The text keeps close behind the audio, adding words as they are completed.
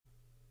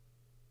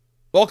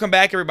Welcome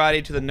back,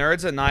 everybody, to the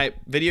Nerds at Night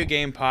video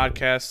game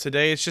podcast.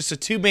 Today, it's just a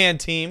two-man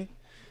team,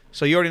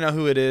 so you already know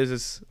who it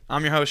is.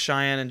 I'm your host,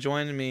 Cheyenne, and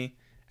joining me,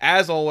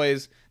 as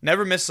always,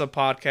 never misses a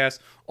podcast,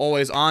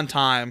 always on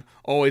time,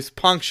 always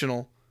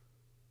punctual.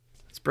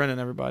 It's Brendan,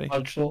 everybody.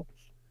 Punctual?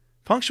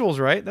 Punctual's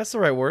right. That's the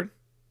right word.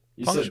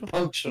 You said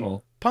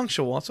punctual.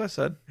 Punctual, that's what I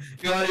said.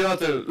 You have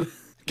to,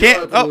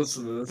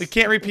 listen to this. We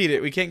can't repeat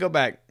it. We can't go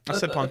back. I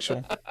said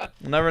punctual.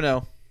 We'll never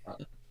know.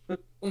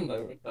 We'll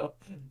never know.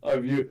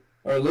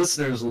 Our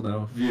listeners will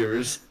know.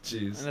 Viewers.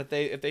 Jeez. And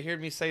if they hear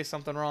me say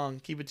something wrong,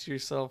 keep it to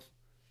yourself.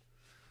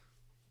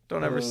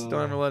 Don't ever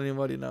let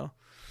anybody know.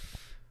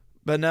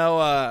 But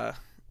no,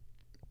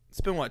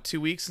 it's been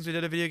 2 weeks since we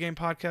did a video game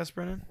podcast,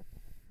 Brennan?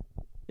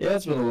 Yeah,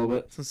 it's been a little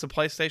bit. Since the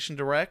PlayStation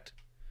Direct.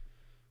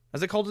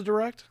 Is it called a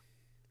Direct?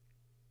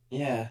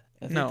 Yeah.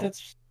 I think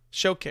that's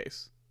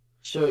Showcase.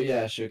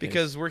 Showcase.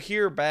 Because we're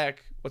here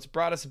back. What's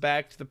brought us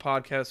back to the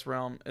podcast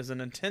realm is a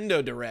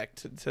Nintendo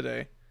Direct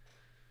today.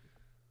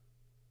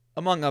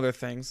 Among other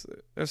things.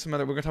 There's some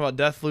other. We're going to talk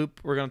about DeathLoop.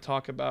 We're going to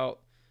talk about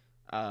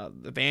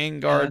the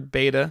Vanguard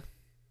beta.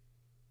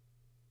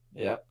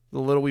 Yeah. The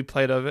little we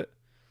played of it.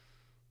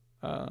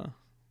 I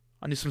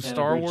need some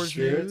Star Wars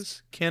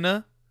news.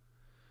 Kenna.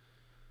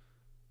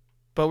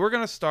 But we're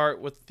going to start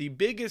with the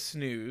biggest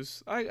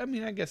news. I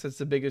mean, I guess it's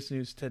the biggest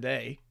news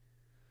today.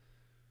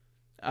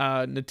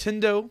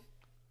 Nintendo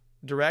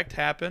Direct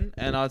happened,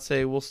 and I'd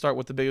say we'll start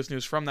with the biggest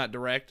news from that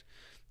Direct,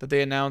 that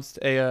they announced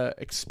a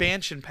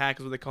expansion pack,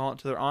 is what they call it,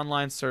 to their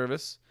online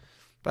service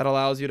that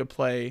allows you to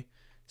play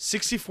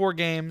 64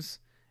 games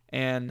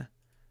and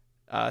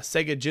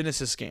Sega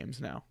Genesis games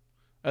now,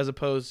 as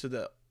opposed to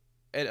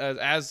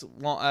that's the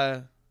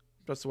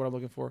word I'm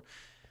looking for,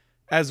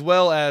 as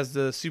well as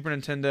the Super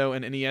Nintendo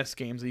and NES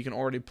games that you can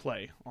already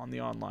play on the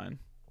online.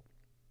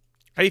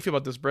 How do you feel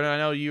about this, Brennan? I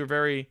know you're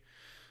very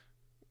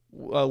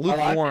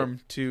lukewarm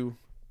to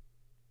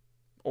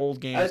old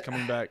games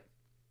coming back.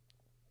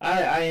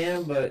 I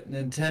am, but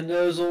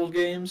Nintendo's old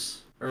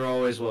games are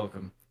always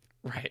welcome.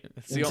 Right.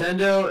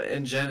 Nintendo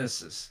and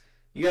Genesis.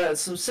 You got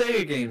some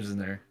Sega games in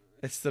there.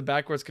 It's the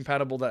backwards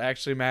compatible that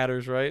actually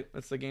matters, right?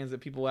 That's the games that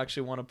people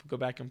actually want to go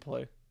back and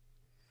play.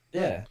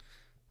 Yeah.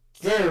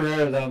 It's very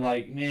rare that I'm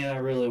like, man, I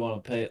really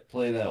want to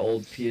play that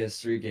old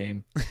PS3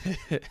 game.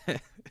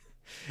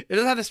 It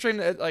doesn't have to strain.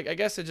 Like, I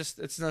guess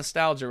it's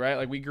nostalgia, right?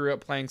 Like, we grew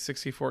up playing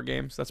 64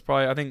 games. That's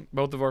probably, I think,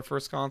 both of our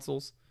first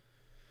consoles.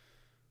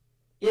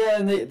 Yeah,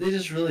 and they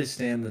just really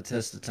stand the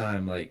test of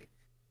time. Like,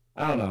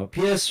 I don't know,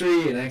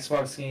 PS3 and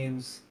Xbox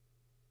games,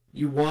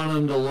 you want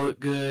them to look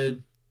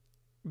good.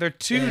 They're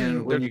too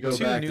new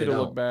to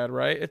look bad,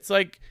 right? It's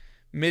like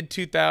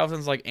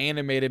mid-2000s, like,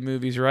 animated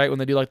movies, right? When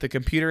they do, like, the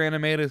computer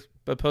animated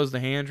opposed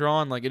to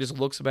hand-drawn, like, it just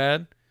looks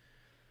bad.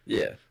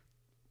 Yeah.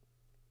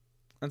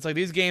 It's like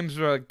these games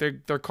are like they're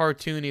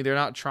cartoony. They're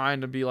not trying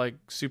to be like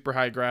super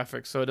high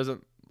graphics, so it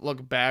doesn't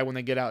look bad when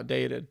they get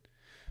outdated.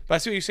 But I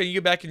see what you're saying.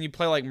 You go back and you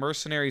play like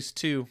Mercenaries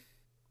 2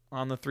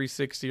 on the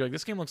 360. You're like,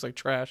 this game looks like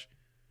trash.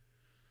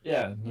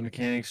 Yeah, the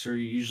mechanics are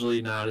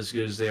usually not as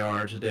good as they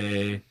are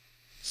today.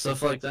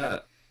 Stuff like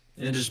that.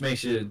 And it just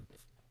makes you,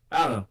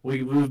 I don't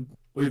know.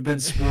 We've been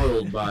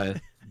spoiled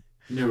by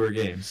newer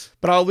games.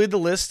 But I'll lead the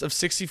list of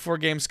 64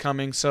 games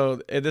coming.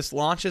 So this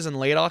launches in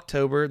late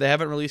October. They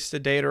haven't released a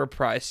date or a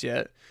price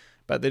yet,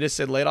 but they just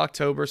said late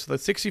October. So the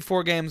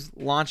 64 games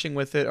launching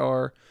with it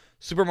are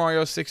Super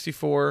Mario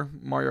 64,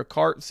 Mario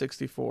Kart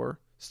 64,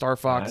 Star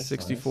Fox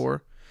 64.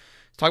 Nice.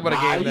 Talk about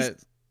a game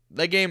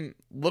that game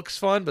looks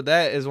fun, but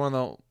that is one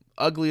of the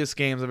ugliest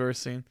games I've ever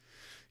seen.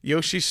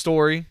 Yoshi's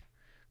Story,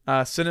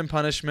 Sin and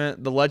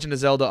Punishment, The Legend of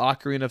Zelda: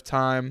 Ocarina of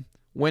Time,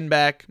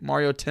 Winback,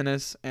 Mario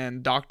Tennis,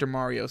 and Dr.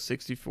 Mario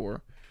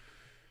 64.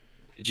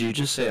 Did you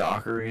just say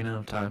Ocarina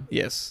of Time?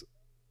 Yes.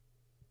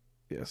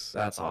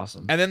 That's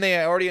awesome. And then they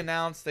already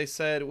announced, they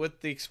said with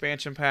the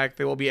expansion pack,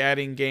 they will be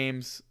adding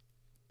games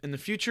in the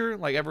future,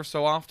 like ever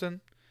so often.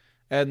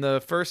 And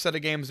the first set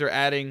of games they're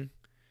adding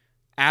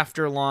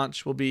after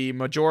launch will be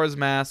Majora's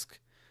Mask,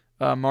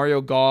 Mario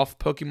Golf,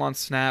 Pokemon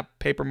Snap,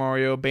 Paper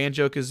Mario,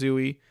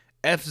 Banjo-Kazooie,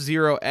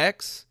 F-Zero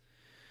X,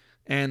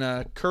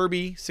 and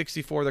Kirby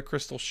 64, The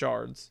Crystal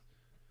Shards.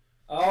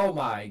 Oh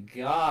my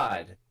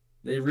god.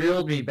 They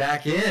reeled me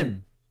back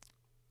in.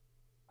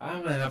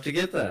 I'm going to have to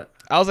get that.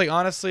 I was like,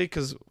 honestly,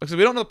 because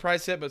we don't know the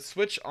price yet, but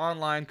Switch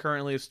Online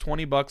currently is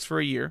 $20 for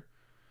a year.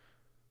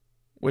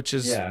 Which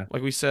is,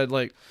 like we said,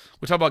 like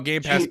we talk about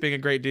Game Pass being a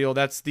great deal.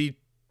 That's the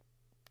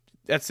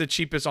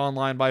cheapest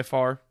online by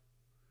far.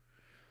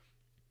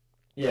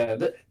 Yeah,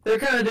 they're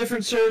kind of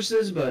different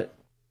services, but...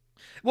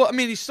 Well, I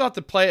mean, you still have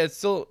to play. It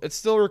still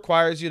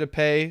requires you to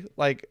pay.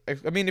 Like,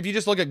 I mean, if you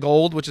just look at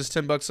Gold, which is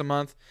 $10 a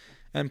month,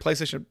 and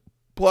PlayStation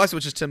Plus,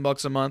 which is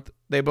 $10 a month,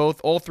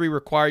 all three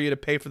require you to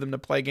pay for them to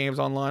play games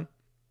online.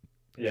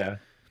 Yeah,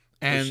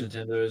 and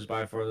Nintendo is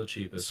by far the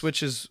cheapest.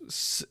 Switch is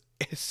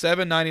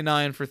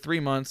 $7.99 for 3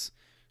 months,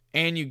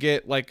 and you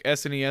get like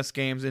SNES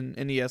games and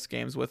NES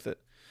games with it.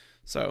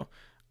 So,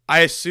 I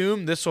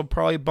assume this will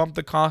probably bump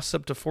the cost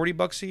up to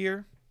 $40 a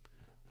year.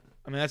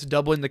 I mean, that's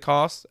doubling the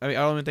cost. I mean,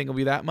 I don't even think it'll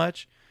be that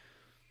much.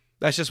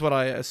 That's just what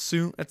I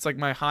assume. It's like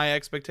my high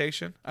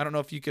expectation. I don't know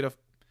if you could have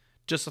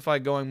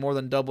justified going more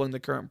than doubling the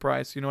current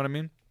price. You know what I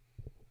mean?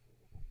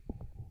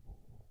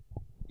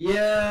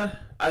 Yeah,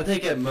 I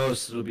think at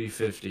most it'll be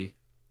 50.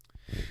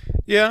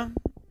 Yeah,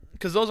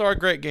 because those are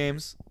great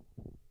games.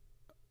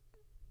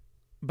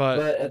 But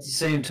But at the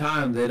same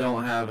time, they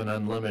don't have an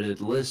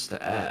unlimited list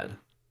to add.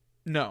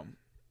 no,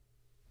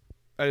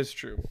 that is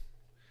true.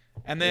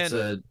 And It's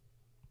then a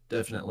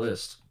definite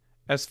list.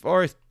 as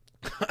far as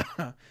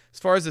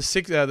the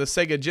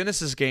Sega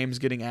Genesis games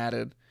getting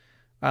added,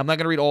 I'm not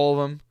gonna read all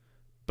of them,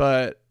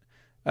 but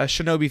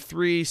Shinobi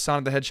 3,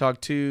 Sonic the Hedgehog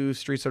 2,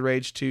 Streets of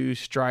Rage 2,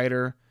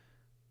 Strider,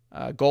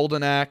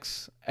 Golden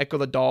Axe, Echo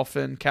the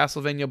Dolphin,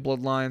 Castlevania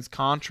Bloodlines,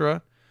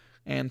 Contra,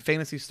 and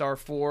Phantasy Star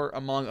 4,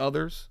 among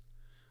others.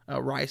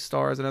 Rise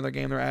Star is another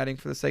game they're adding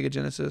for the Sega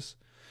Genesis.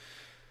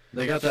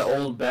 They got that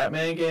old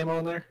Batman game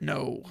on there?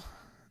 No.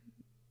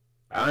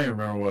 I don't even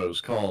remember what it was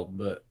called,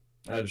 but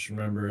I just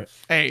remember it.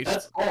 Hey,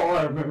 That's all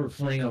I remember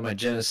playing on my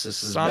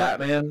Genesis is Sonic-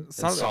 Batman and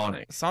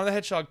Sonic. Sonic the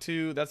Hedgehog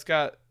 2, that's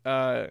got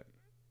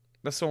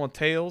that's the one with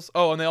Tails.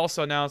 Oh, and they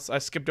also announced, I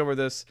skipped over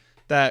this,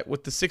 that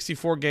with the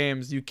 64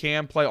 games, you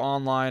can play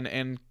online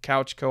and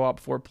couch co-op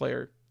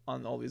 4-player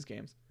on all these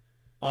games.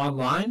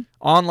 Online?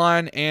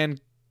 Online and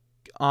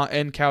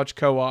couch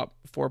co-op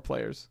 4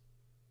 players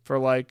for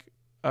like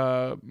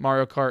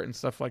Mario Kart and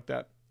stuff like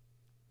that.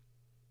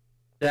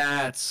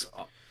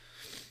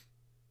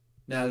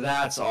 Now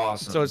that's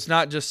awesome. So it's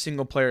not just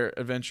single player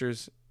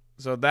adventures.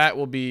 So that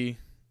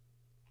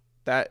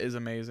is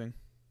amazing.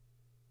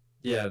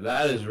 Yeah,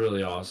 that is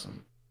really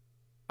awesome.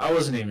 I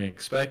wasn't even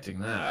expecting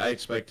that.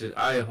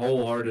 I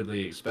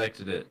wholeheartedly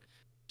expected it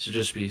to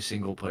just be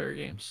single player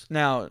games.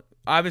 Now,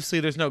 obviously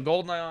there's no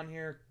GoldenEye on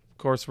here. Of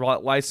course,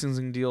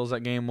 licensing deals,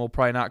 that game will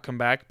probably not come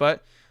back,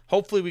 but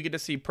hopefully we get to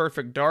see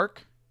Perfect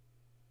Dark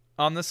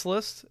on this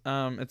list.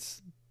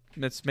 It's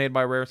made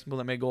by Rare, people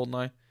that made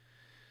GoldenEye.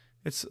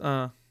 It's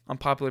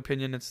unpopular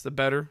opinion, it's the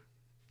better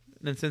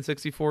Nintendo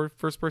 64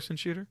 first-person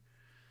shooter.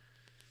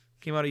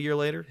 Came out a year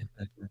later.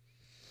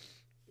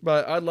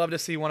 But I'd love to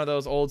see one of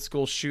those old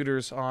school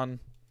shooters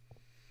on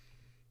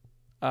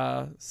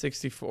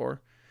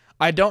 64.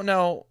 I don't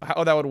know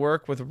how that would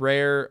work with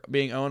Rare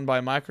being owned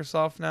by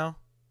Microsoft now.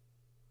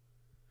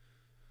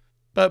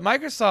 But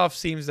Microsoft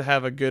seems to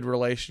have a good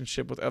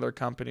relationship with other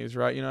companies,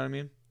 right? You know what I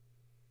mean?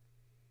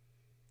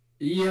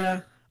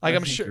 Yeah. Like, I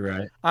I'm think sure you're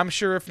right. I'm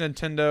sure if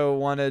Nintendo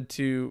wanted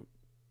to.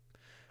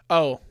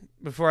 Oh,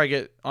 before I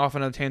get off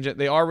on a tangent,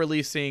 they are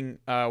releasing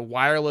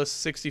wireless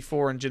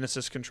 64 and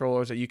Genesis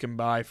controllers that you can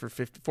buy for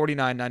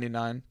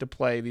 $49.99 to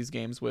play these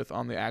games with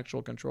on the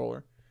actual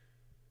controller.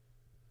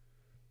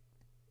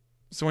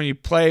 So when you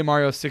play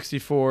Mario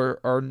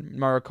 64 or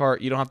Mario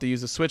Kart, you don't have to use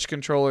the Switch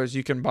controllers.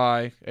 You can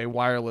buy a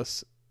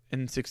wireless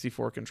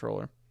N64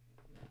 controller.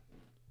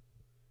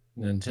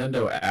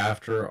 Nintendo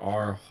after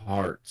our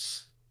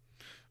hearts.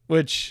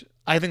 Which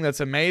I think that's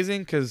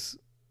amazing because,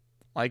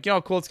 like, you know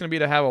how cool it's going to be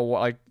to have I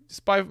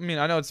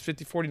know it's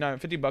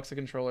 $50 a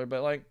controller,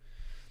 but like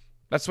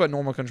that's what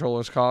normal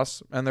controllers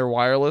cost, and they're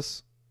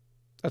wireless.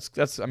 That's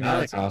Costs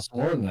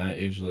more than that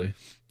usually.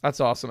 That's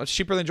awesome. It's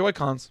cheaper than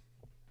Joy-Cons.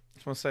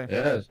 That's what I'm saying.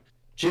 Yeah,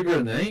 cheaper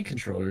than any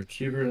controller.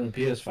 Cheaper than a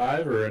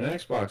PS5 or an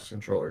Xbox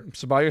controller.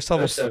 So buy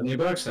yourself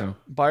 $70 now.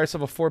 Buy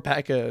yourself a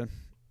 4-pack of.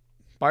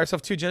 Buy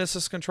yourself 2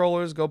 Genesis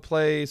controllers. Go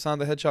play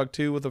Sonic the Hedgehog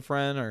 2 with a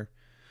friend, or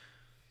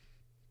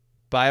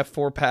buy a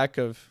 4-pack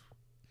of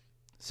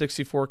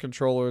 64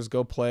 controllers.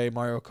 Go play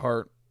Mario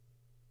Kart.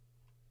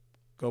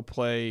 Go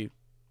play.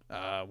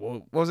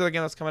 What was the other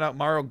game that's coming out?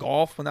 Mario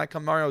Golf. When that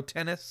comes, Mario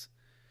Tennis.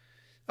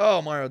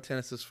 Oh, Mario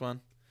Tennis is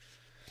fun.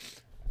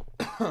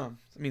 I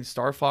mean,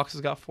 Star Fox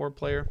has got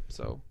 4-player,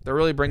 so they're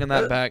really bringing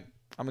that back.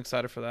 I'm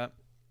excited for that.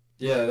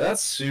 Yeah,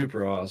 that's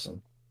super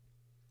awesome.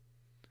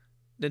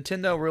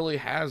 Nintendo really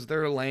has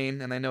their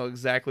lane, and they know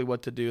exactly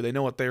what to do. They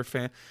know what their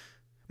fan.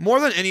 More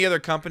than any other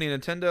company,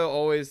 Nintendo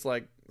always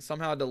like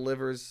somehow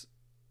delivers,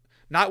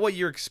 not what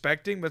you're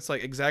expecting, but it's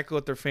like exactly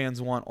what their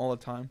fans want all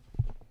the time.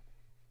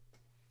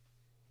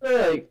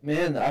 Like,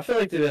 man, I feel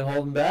like they've been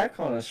holding back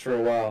on us for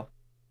a while.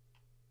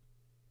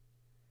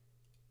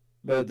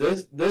 But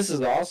this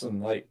is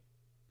awesome. Like,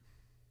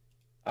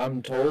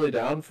 I'm totally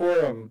down for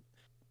them.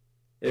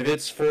 If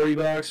it's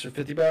 $40 or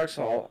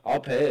 $50, I'll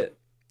pay it.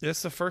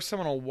 It's the first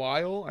time in a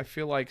while I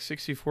feel like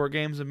 64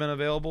 games have been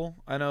available.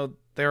 I know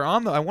they're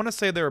on I want to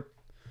say the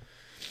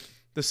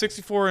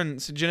 64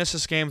 and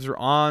Genesis games are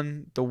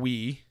on the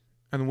Wii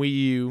and Wii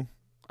U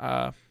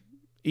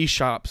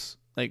eShops,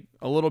 like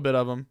a little bit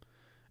of them.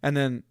 And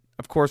then,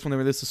 of course, when they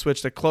released the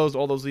Switch, they closed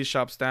all those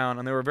eShops down,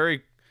 and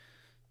they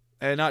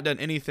had not done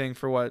anything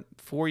for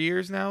 4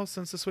 years now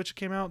since the Switch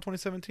came out in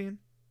 2017.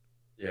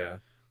 Yeah.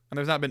 And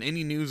there's not been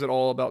any news at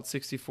all about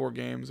 64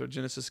 games or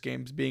Genesis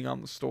games being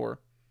on the store.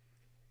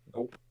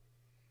 Nope.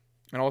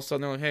 And all of a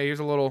sudden they're like, hey, here's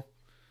a little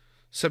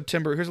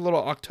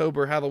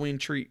October Halloween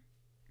treat.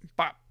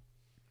 Bop.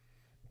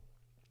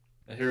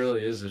 It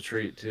really is a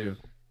treat too.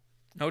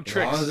 No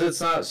tricks. As long as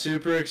it's not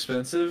super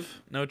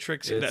expensive. No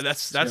tricks. It's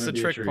That's gonna the be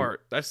a trick treat.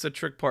 part. That's the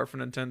trick part for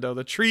Nintendo.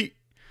 The treat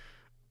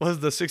was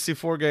the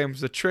 64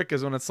 games. The trick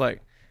is when it's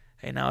like,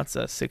 hey, now it's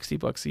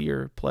 $60 a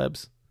year,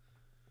 plebs.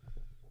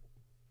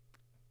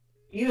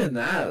 Even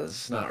that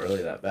is not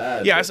really that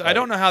bad. Yeah, but, so I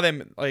don't know how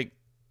they like.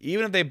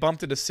 Even if they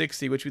bumped it to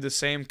 60, which would be the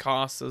same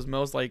cost as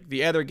most like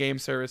the other game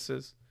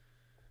services,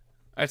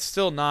 it's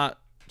still not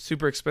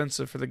super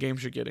expensive for the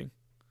games you're getting.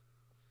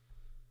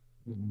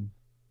 Mhm.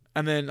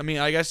 And then, I mean,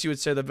 I guess you would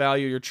say the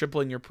value, you're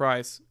tripling your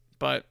price,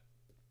 but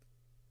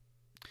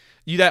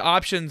that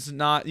option's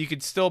not. You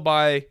could still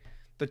buy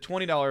the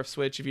 $20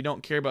 Switch if you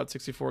don't care about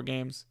 64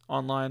 games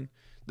online.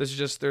 There's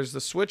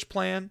the Switch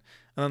plan,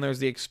 and then there's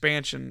the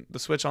expansion, the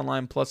Switch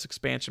Online plus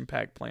expansion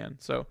pack plan.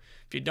 So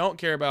if you don't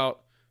care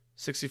about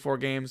 64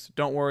 games,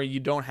 don't worry, you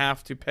don't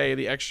have to pay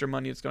the extra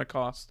money it's going to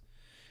cost.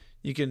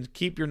 You can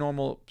keep your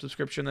normal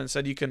subscription, and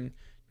instead you can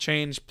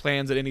change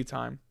plans at any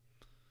time.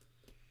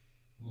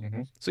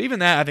 Mhm. So even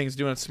that, I think, is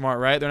doing it smart,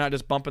 right? They're not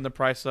just bumping the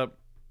price up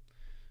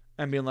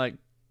and being like,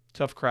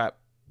 tough crap,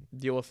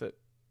 deal with it.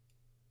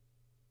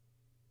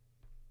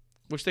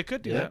 Which they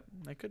could do that.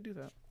 They could do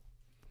that.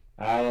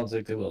 I don't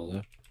think they will,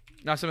 though.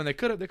 Not something they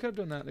could have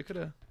done that. They could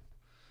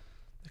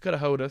have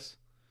hoed us.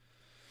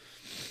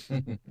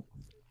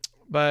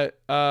 But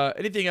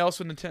anything else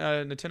with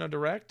Nintendo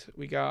Direct?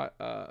 We got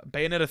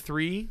Bayonetta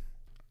 3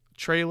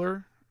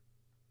 trailer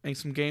and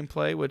some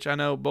gameplay, which I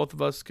know both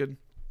of us could.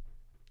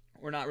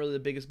 We're not really the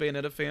biggest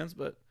Bayonetta fans,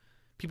 but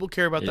people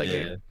care about that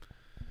game.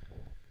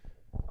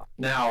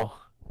 Now,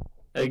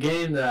 a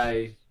game that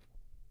I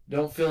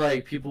don't feel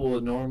like people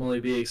would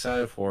normally be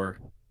excited for,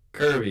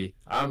 Kirby.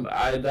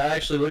 That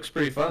actually looks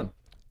pretty fun.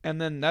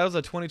 And then that was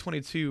a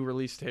 2022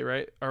 release date,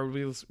 right? Or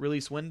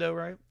release window,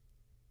 right?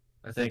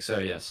 I think so,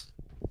 yes.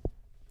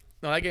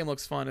 No, that game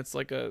looks fun. It's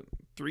like a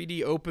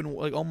 3D open,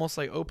 like almost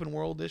like open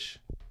world-ish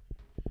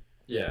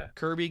Yeah.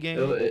 Kirby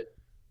game.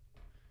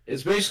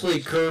 It's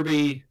basically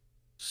Kirby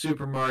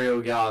Super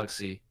Mario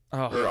Galaxy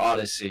or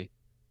Odyssey.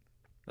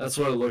 That's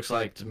what it looks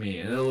like to me,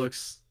 and it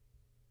looks.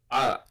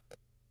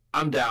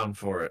 I'm down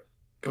for it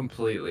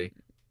completely.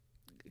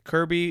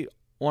 Kirby,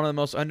 one of the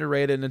most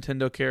underrated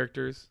Nintendo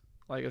characters.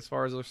 Like as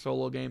far as their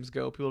solo games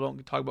go, people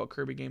don't talk about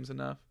Kirby games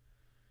enough.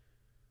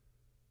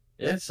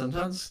 Yeah,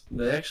 sometimes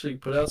they actually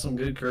put out some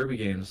good Kirby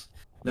games.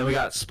 Then we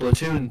got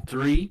Splatoon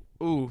 3.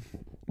 Ooh,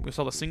 we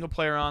saw the single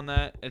player on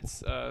that.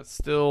 It's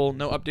still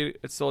no update.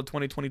 It's still a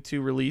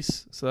 2022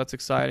 release, so that's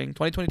exciting.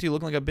 2022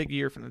 looking like a big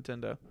year for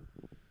Nintendo.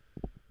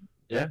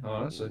 Yeah,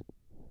 honestly.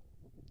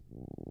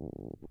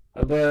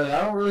 But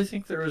I don't really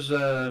think there was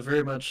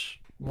very much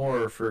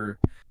more for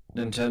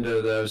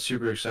Nintendo that I was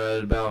super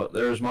excited about.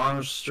 There was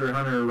Monster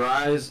Hunter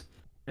Rise,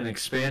 an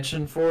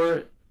expansion for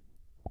it.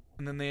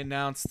 And then they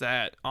announced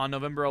that on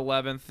November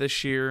 11th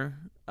this year,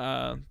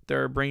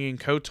 they're bringing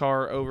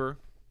KOTOR over,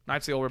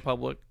 Knights of the Old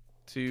Republic,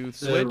 to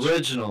Switch. The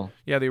original.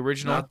 Yeah, the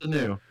original. Not the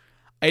new.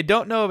 I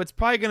don't know if it's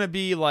probably going to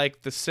be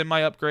like the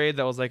semi-upgrade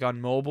that was like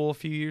on mobile a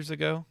few years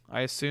ago,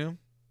 I assume.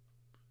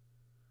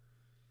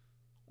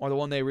 Or the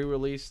one they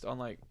re-released on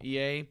like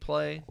EA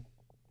Play.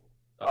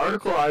 The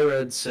article I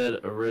read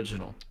said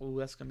original. Ooh,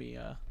 that's going to be...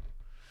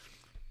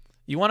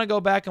 You want to go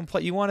back and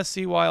play... You want to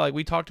see why, like,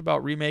 we talked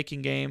about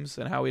remaking games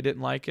and how we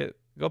didn't like it.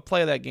 Go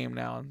play that game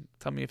now and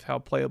tell me how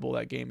playable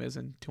that game is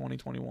in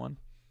 2021.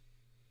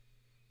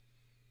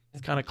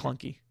 It's kind of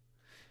clunky.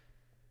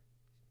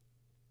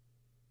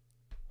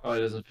 Oh, it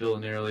doesn't feel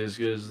nearly as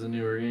good as the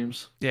newer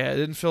games. Yeah, it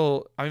didn't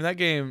feel... I mean, that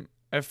game,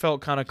 it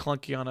felt kind of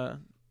clunky on a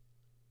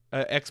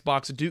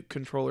Xbox Duke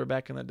controller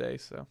back in the day,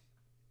 so...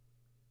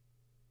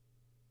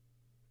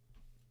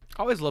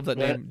 I always loved that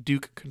name,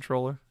 Duke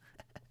controller.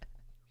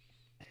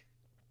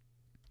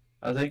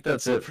 I think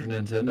that's it for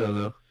Nintendo,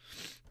 though.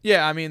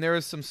 Yeah, I mean, there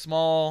was some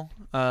small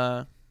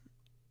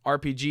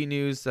RPG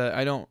news that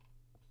I don't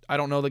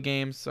know the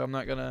games, so I'm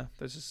not gonna.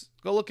 There's just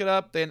go look it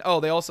up. They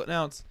also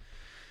announced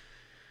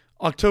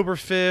October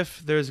 5th.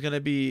 There's gonna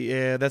be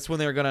that's when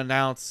they're gonna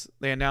announce.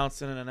 They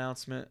announced in an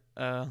announcement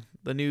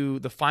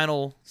the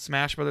final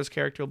Smash Brothers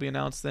character will be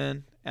announced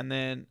then, and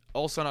then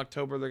also in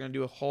October they're gonna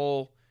do a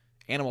whole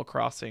Animal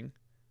Crossing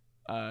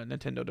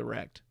Nintendo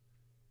Direct.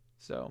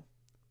 So,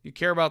 if you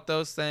care about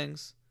those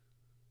things.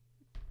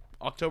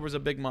 October's a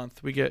big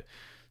month. We get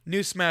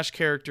new Smash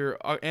character,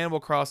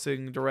 Animal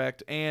Crossing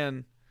Direct,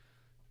 and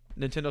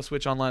Nintendo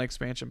Switch Online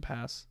expansion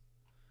pass.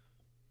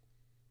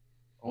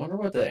 I wonder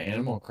what the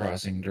Animal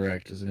Crossing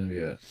Direct is going to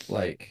be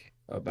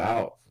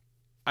about.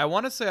 I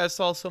want to say I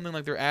saw something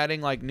like they're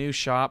adding like new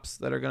shops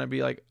that are going to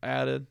be like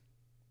added,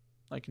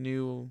 like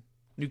new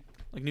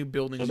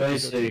buildings. So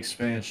basically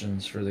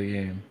expansions for the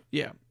game.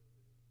 Yeah,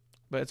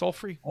 but it's all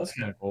free. That's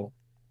kind of cool.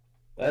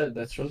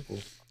 That's really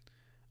cool.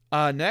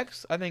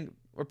 Next, I think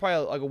we're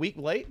probably like a week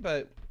late,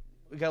 but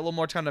we got a little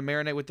more time to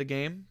marinate with the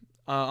game.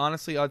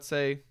 Honestly, I'd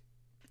say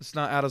it's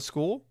not out of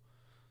school.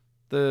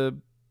 The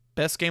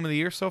best game of the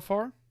year so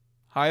far.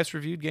 Highest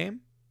reviewed game.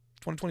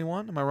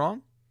 2021. Am I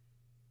wrong?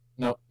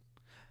 Nope.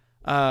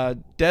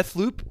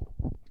 DeathLoop.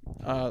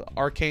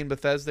 Arcane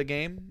Bethesda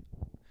game.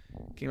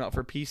 Came out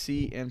for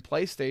PC and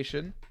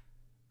PlayStation.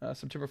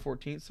 September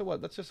 14th. So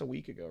what? That's just a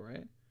week ago,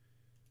 right?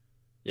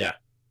 Yeah.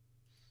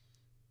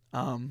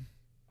 Um,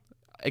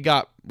 it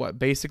got what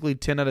basically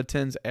 10 out of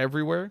 10s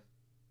everywhere.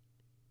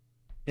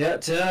 Yeah,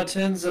 10 out of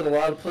 10s at a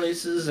lot of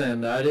places,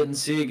 and I didn't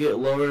see it get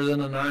lower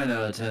than a 9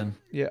 out of 10.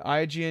 Yeah,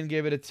 IGN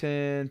gave it a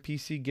 10.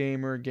 PC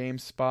Gamer,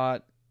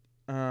 GameSpot,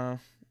 uh,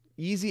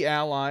 Easy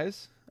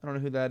Allies. I don't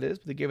know who that is,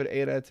 but they gave it an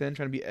 8 out of 10,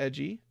 trying to be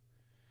edgy.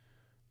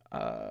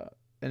 Uh,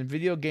 and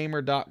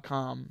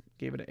VideoGamer.com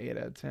gave it an 8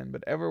 out of 10.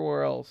 But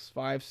everywhere else,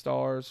 5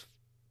 stars,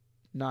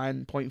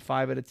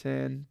 9.5 out of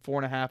 10,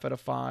 4.5 out of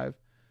 5.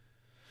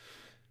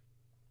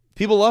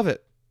 People love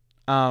it.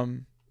 What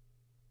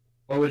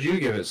would you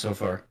give it so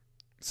far?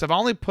 So I've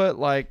only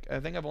put I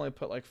think I've only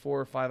put like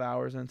 4 or 5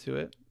 hours into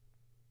it.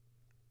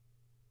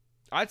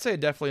 I'd say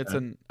definitely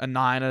it's a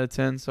 9 out of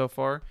 10 so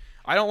far.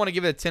 I don't want to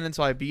give it a 10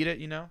 until I beat it,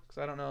 because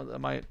I don't know.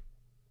 I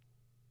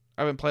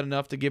haven't played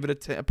enough to give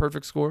it a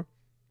perfect score.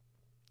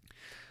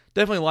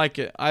 Definitely like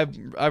it.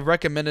 I've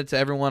recommended to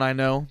everyone I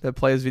know that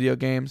plays video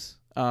games.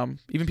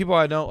 Even people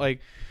I don't like.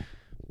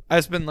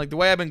 I've been the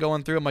way I've been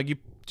going through. I'm like, did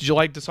you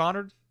like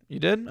Dishonored? You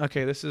did?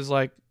 Okay, this is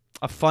like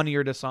a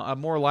funnier Dishonored, a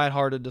more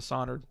lighthearted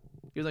Dishonored,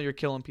 even though you're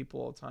killing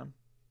people all the time.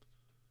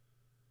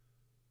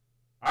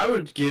 I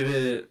would give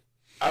it.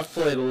 I've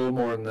played a little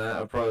more than that.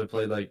 I've probably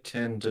played like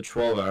 10 to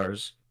 12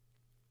 hours.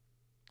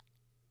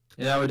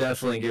 And I would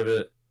definitely give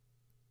it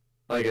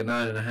like a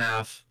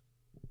 9.5.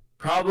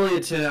 Probably a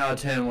 10 out of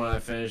 10 when I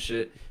finish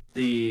it.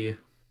 The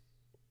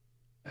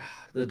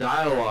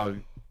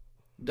dialogue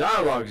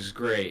is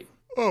great.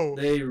 Oh.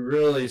 They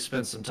really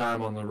spent some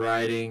time on the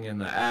writing and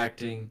the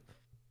acting.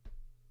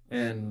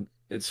 And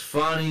it's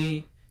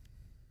funny.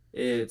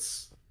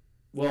 It's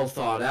well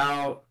thought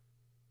out.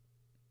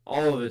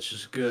 All of it's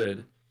just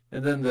good.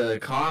 And then the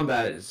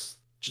combat is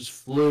just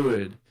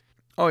fluid.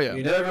 Oh, yeah.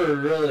 You never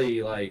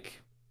really, I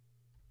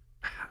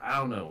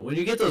don't know. When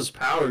you get those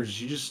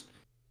powers, it's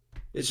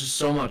just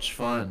so much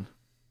fun.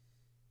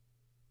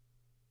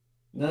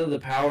 None of the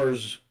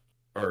powers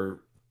are,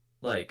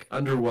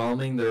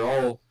 underwhelming. They're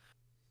all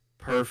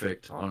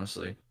perfect,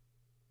 honestly.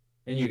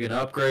 And you can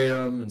upgrade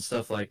them and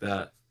stuff like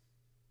that.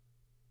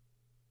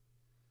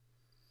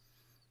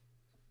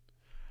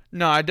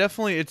 No,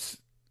 it's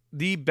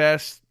the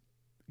best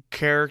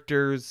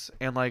characters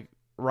and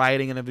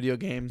writing in a video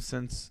game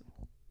since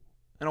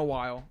in a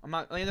while. I'm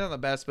not the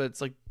best, but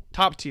it's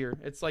top tier.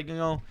 It's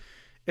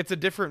it's a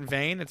different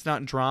vein. It's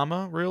not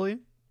drama really.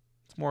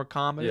 It's more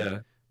comedy. Yeah.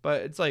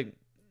 But it's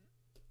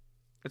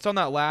it's on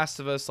that Last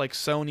of Us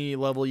Sony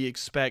level you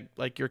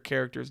expect your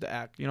characters to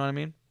act. You know what I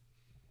mean?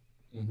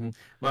 Mm-hmm.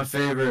 My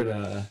favorite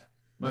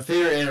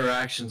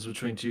interactions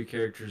between two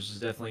characters is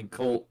definitely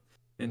Colt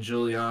and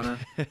Juliana.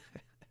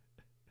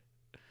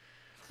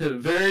 At the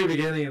very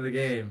beginning of the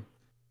game,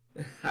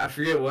 I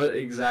forget what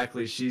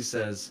exactly she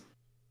says,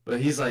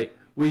 but he's like,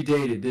 "We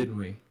dated, didn't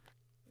we?"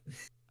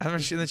 And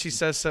then she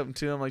says something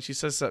to him, she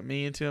says something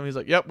mean to him. He's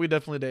like, "Yep, we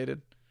definitely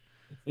dated."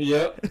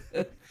 Yep,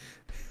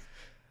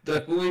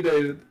 definitely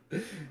dated.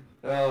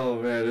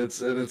 Oh man, it's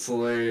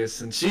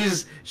hilarious, and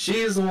she's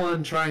the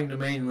one trying to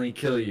mainly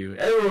kill you.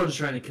 Everyone's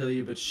trying to kill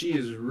you, but she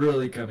is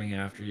really coming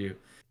after you.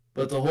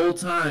 But the whole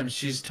time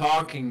she's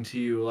talking to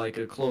you like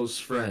a close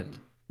friend.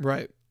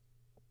 Right.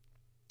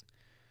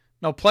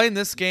 Now, playing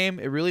this game,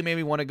 it really made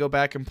me want to go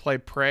back and play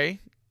Prey.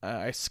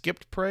 I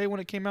skipped Prey when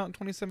it came out in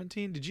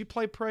 2017. Did you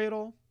play Prey at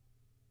all?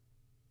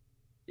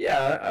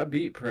 Yeah, I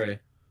beat Prey.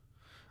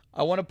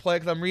 I want to play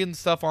because I'm reading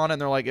stuff on it,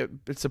 and they're like,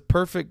 it's a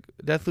perfect...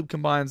 DeathLoop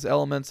combines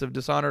elements of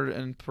Dishonored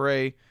and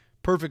Prey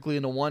perfectly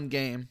into one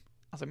game.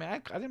 I was like,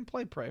 man, I didn't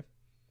play Prey.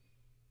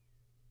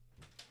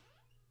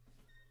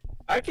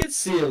 I could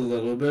see a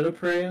little bit of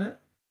Prey in it.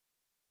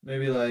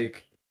 Maybe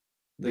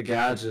the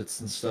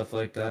gadgets and stuff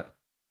like that.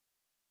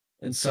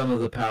 And some of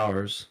the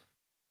powers.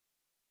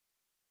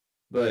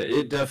 But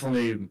it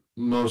definitely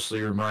mostly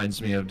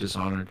reminds me of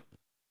Dishonored.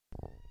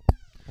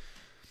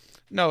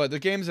 No, the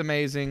game's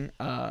amazing.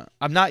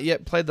 I've not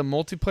yet played the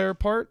multiplayer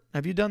part.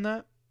 Have you done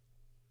that?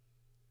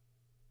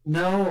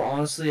 No,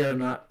 honestly, I'm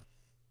not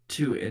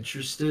too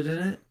interested in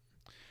it.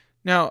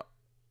 Now,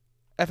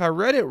 if I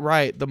read it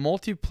right, the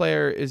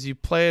multiplayer is you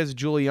play as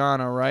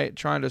Juliana, right?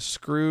 Trying to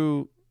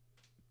screw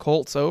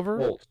Colts over?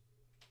 Colt.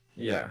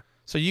 Yeah.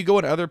 So you go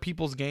into other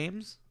people's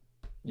games?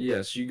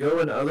 Yes, you go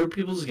into other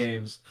people's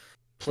games,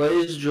 play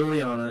as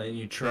Juliana, and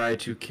you try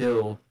to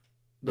kill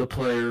the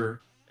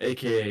player,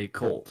 aka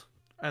Colt.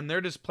 And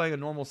they're just playing a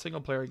normal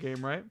single-player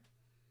game, right?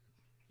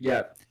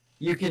 Yeah.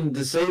 You can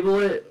disable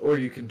it, or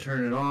you can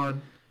turn it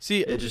on.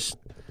 See, it just...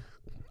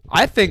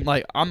 I think,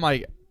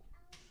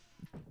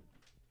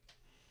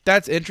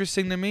 that's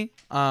interesting to me.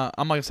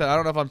 I'm like I said, I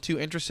don't know if I'm too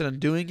interested in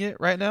doing it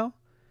right now.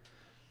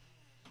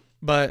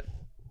 But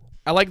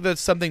I like that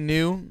it's something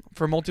new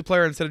for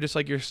multiplayer instead of just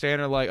your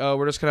standard, oh,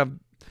 we're just going to have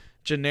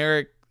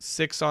generic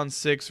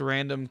 6-on-6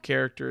 random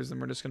characters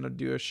and we're just going to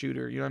do a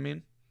shooter. You know what I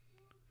mean?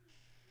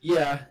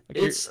 Yeah,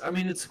 it's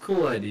a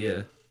cool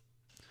idea.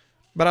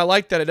 But I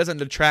like that it doesn't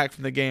detract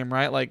from the game,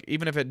 right?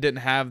 Even if it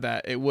didn't have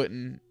that, it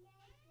wouldn't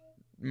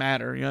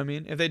matter. You know what I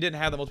mean? If they didn't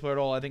have the multiplayer at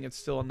all, I think it's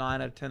still a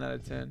 9 out of 10 out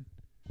of 10.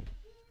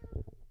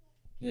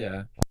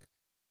 Yeah.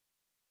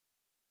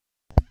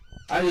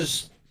 I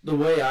just the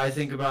way I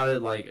think about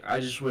it, like I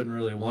just wouldn't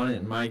really want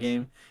it in my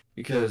game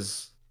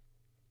because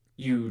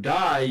you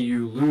die,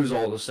 you lose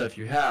all the stuff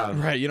you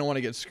have. Right, you don't want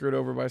to get screwed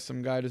over by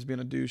some guy just being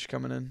a douche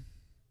coming in.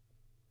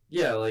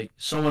 Yeah, like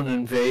someone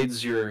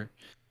invades your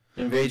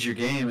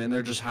game and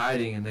they're just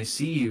hiding and they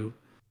see you,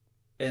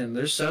 and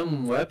there's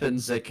some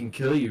weapons that can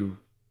kill you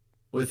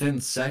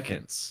within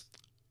seconds.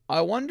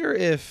 I wonder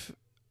if,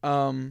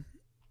 because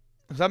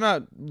I'm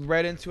not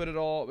read into it at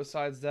all.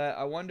 Besides that,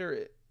 I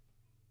wonder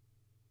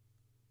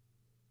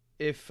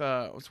if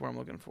what's what I'm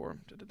looking for.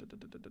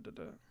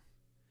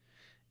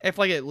 If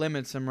like it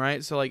limits them,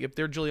 right? So like if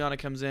their Juliana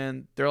comes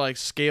in, they're like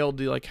scaled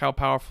to like how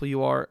powerful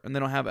you are, and they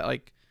don't have it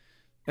like,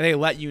 and they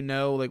let you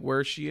know like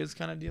where she is,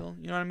 kind of deal.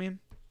 You know what I mean?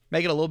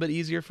 Make it a little bit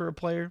easier for a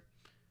player.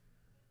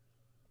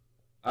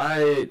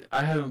 I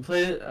haven't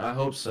played it. I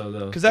hope so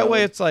though. Because that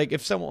way it's like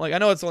if someone like I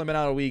know it's only been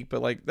out a week,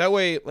 but like that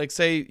way like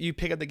say you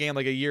pick up the game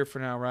like a year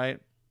from now, right?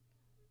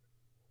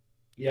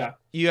 Yeah.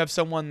 You have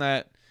someone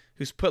that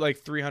who's put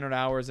like 300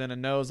 hours in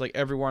and knows like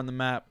everywhere on the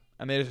map,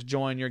 and they just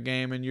join your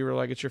game, and you were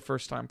like it's your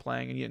first time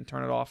playing and you didn't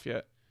turn it off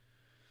yet,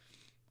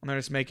 and they're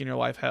just making your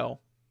life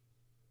hell.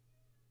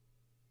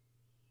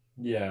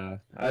 Yeah.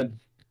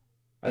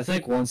 I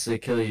think once they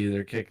kill you,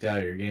 they're kicked out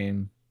of your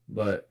game.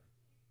 But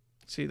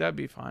See, that'd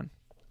be fine.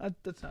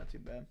 That's not too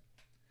bad.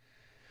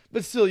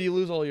 But still, you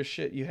lose all your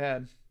shit you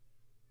had.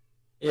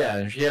 yeah,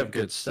 if you have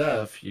good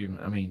stuff,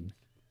 I mean,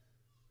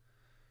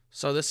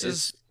 So this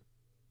is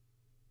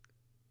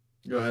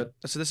go ahead.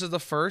 this is the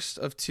first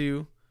of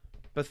two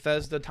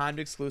Bethesda timed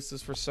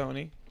exclusives for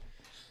Sony,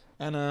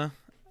 and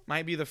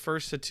might be the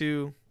first of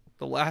the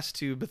last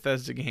two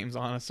Bethesda games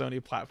on a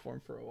Sony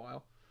platform for a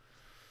while.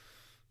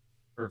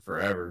 For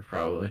forever,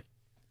 probably.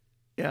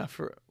 Yeah,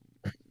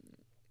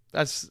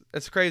 that's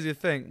crazy to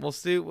think.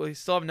 We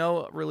still have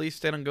no release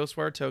date on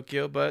Ghostwire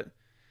Tokyo, but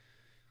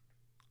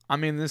I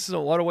mean, this is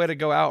what a way to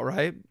go out,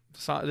 right?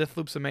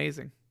 DeathLoop's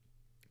amazing.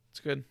 It's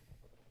good.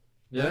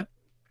 Yeah.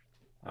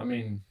 I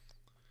mean,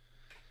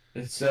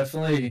 it's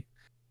definitely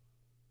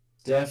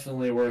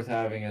worth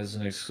having as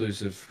an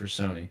exclusive for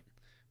Sony.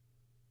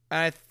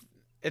 And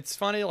it's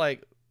funny,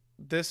 like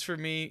this for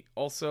me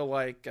also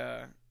like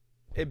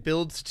it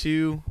builds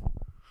to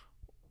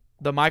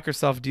the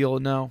Microsoft deal.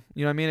 No,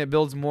 you know what I mean? It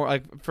builds more.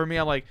 Like for me,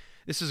 I'm like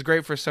this is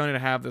great for Sony to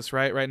have this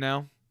right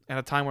now at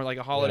a time where like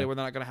a holiday where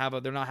they're not gonna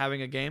have they're not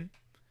having a game.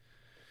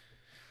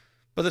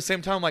 But at the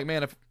same time, like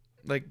man, if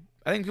like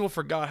I think people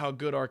forgot how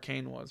good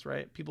Arcane was,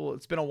 right?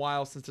 It's been a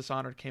while since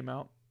Dishonored came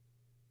out.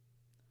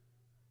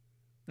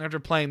 After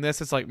playing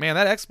this, it's like, man,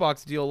 that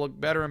Xbox deal looked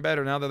better and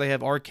better now that they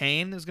have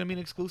Arcane is going to be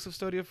an exclusive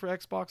studio for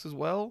Xbox as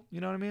well.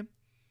 You know what I mean?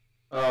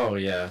 Oh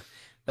yeah,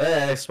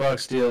 that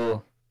Xbox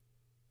deal.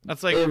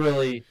 That's like it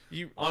really.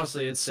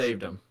 Honestly, it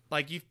saved them.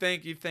 Like you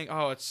think,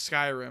 oh, it's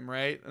Skyrim,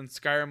 right? And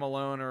Skyrim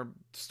alone, or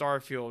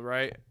Starfield,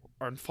 right?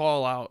 Or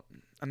Fallout,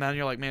 and then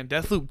you're like, man,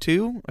 Deathloop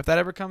 2, if that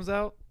ever comes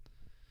out,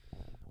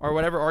 or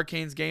whatever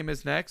Arcane's game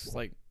is next,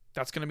 like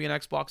that's going to be an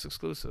Xbox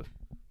exclusive.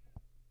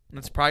 And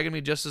it's probably going to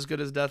be just as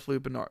good as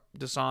Deathloop and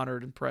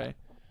Dishonored and Prey.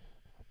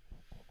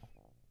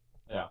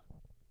 Yeah.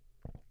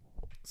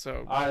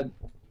 So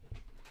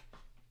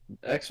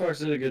Xbox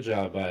did a good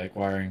job by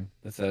acquiring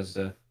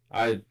Bethesda.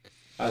 I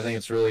think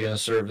it's really going to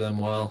serve them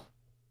well.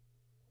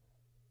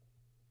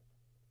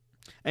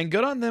 And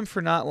good on them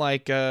for not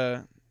like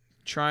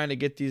trying to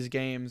get these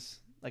games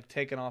like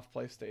taken off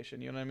PlayStation.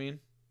 You know what I mean?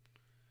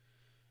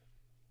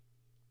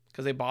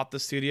 Because they bought the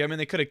studio. I mean,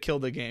 they could have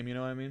killed the game. You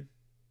know what I mean?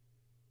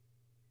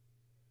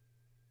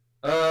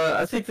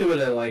 I think they would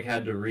have like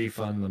had to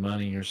refund the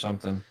money or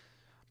something.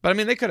 But I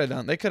mean, they could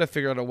have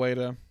figured out a way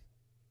to.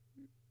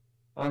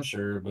 I'm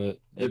sure, but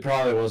it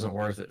probably wasn't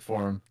worth it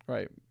for them.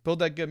 Right, build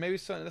that good. Maybe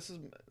Sony.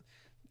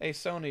 Hey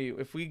Sony,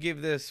 if we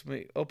give this,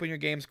 open your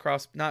games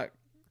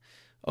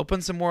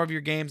open some more of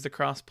your games to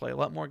crossplay.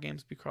 Let more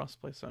games be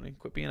crossplay. Sony,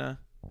 quit being a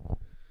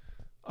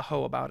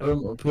hoe about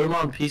it. Put them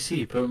on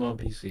PC. Put them on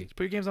PC. Just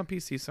put your games on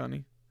PC,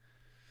 Sony.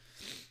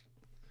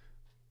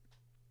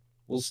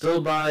 We'll still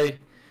buy.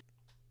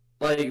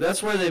 Like,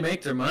 that's where they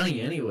make their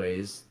money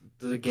anyways.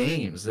 The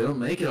games. They don't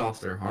make it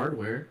off their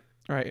hardware.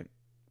 Right.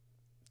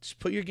 Just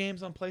put your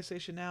games on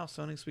PlayStation now,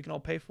 Sony, so we can all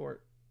pay for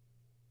it.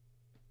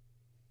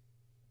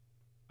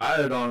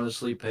 I would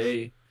honestly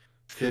pay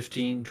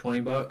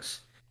 $15-20.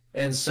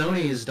 And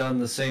Sony has done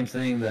the same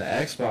thing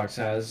that Xbox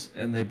has,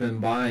 and they've been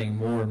buying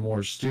more and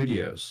more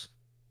studios.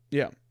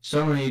 Yeah.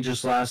 Sony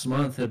just last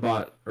month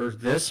or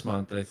this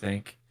month, I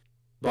think,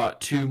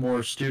 bought 2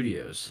 more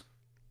studios.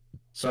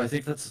 So I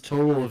think that's a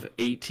total of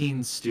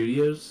 18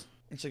 studios.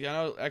 It's like I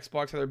know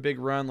Xbox had their big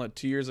run like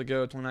 2 years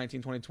ago,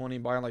 2019, 2020,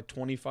 buying like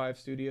 25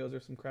 studios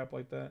or some crap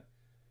like that.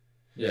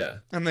 Yeah.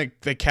 And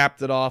they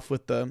capped it off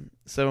with the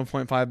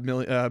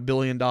 $7.5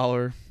 billion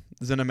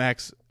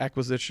ZeniMax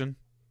acquisition.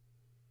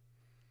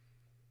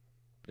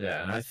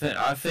 Yeah, and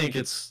I think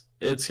it's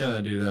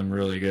gonna do them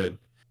really good.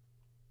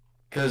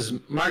 Because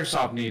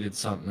Microsoft needed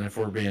something, if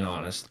we're being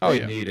honest. Oh,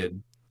 They yeah.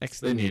 needed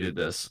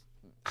this.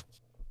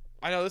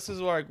 I know this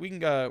is where we can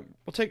go.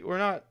 We're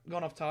not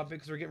going off topic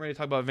because we're getting ready to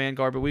talk about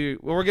Vanguard, but we're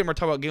getting ready to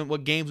talk about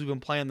what games we've been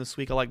playing this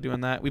week. I like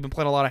doing that. We've been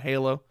playing a lot of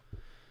Halo,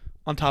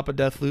 on top of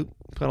DeathLoop.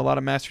 Playing a lot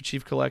of Master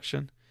Chief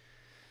Collection,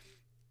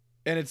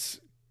 and it's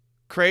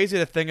crazy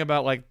to think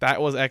about. Like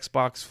that was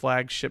Xbox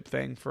flagship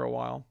thing for a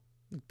while.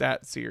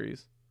 That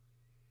series.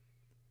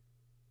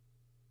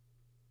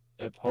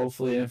 Yep,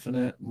 hopefully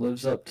Infinite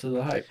lives up to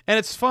the hype. And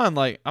it's fun.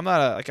 Like I'm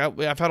not a, like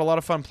I've had a lot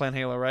of fun playing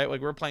Halo. Right?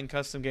 Like we were playing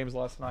custom games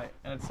last night,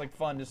 and it's like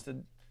fun just to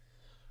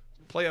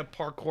play a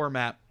parkour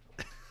map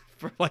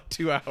for like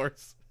 2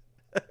 hours.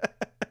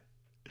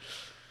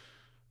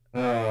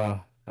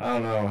 I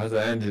don't know. At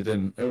the end,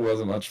 it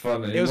wasn't much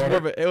fun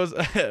anymore. It was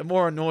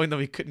more annoying that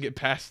we couldn't get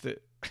past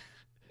it.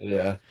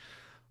 Yeah.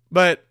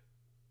 But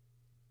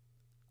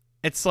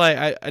it's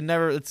like I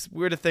never. It's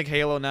weird to think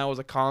Halo now was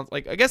a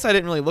like I guess I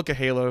didn't really look at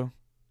Halo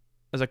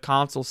as a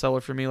console seller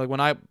for me. Like when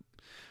I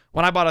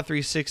bought a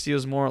 360, it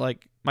was more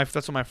like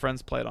that's what my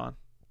friends played on,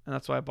 and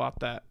that's why I bought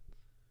that.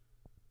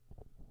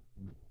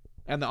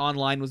 And the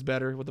online was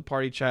better with the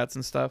party chats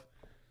and stuff.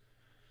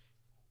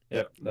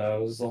 Yep, that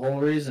was the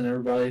whole reason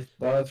everybody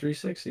bought a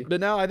 360.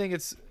 But now I think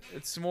it's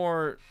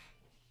more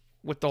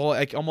with the whole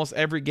like almost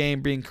every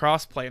game being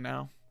crossplay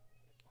now,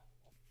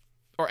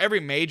 or every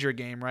major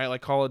game, right?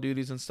 Like Call of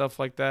Duties and stuff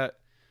like that.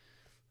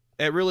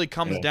 It really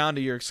comes down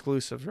to your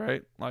exclusives,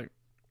 right? Like.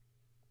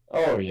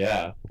 Oh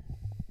yeah.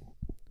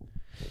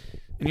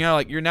 And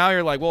like you're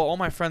like, well, all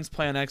my friends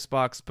play on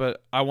Xbox,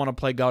 but I want to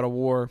play God of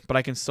War, but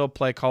I can still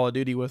play Call of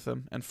Duty with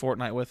them and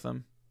Fortnite with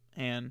them,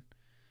 and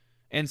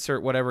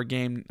insert whatever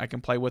game I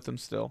can play with them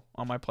still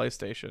on my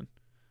PlayStation.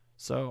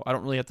 So I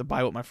don't really have to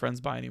buy what my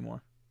friends buy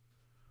anymore.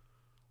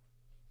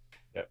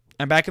 Yep.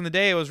 And back in the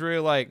day, it was really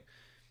like,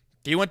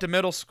 you went to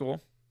middle school,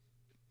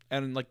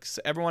 and like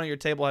everyone at your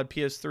table had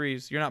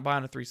PS3s. You're not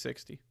buying a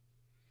 360.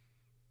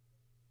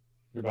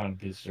 You're buying a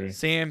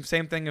PS3.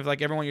 Same thing if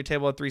like everyone at your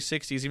table had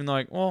 360s, even though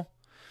like, well,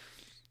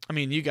 I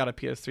mean, you got a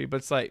PS3, but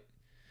it's like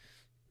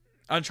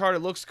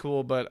Uncharted looks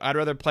cool, but I'd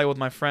rather play with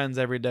my friends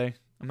every day.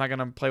 I'm not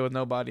gonna play with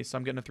nobody, so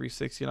I'm getting a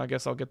 360, and I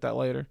guess I'll get that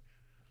later.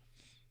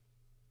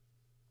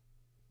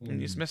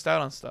 And you just missed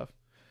out on stuff.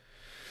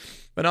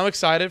 But I'm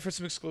excited for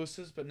some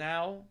exclusives. But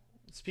now,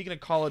 speaking of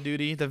Call of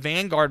Duty, the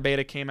Vanguard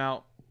beta came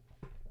out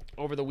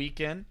over the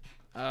weekend.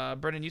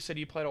 Brendan, you said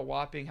you played a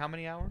whopping how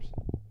many hours?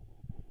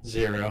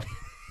 0.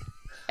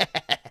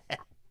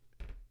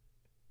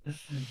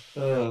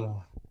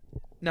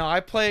 No,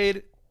 I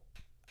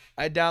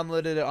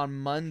downloaded it on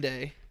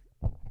Monday,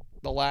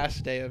 the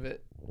last day of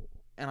it,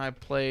 and I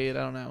played,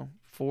 I don't know,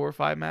 4 or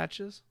 5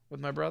 matches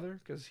with my brother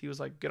because he was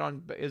like, get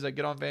on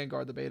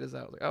Vanguard, the beta's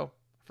out. I was like, oh,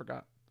 I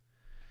forgot.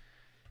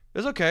 It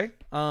was okay.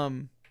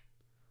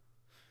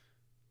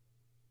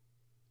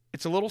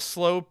 It's a little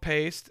slow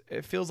paced.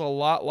 It feels a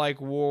lot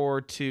like World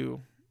War II,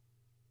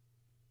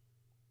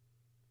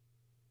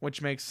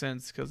 which makes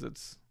sense because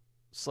it's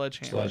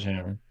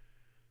Sledgehammer.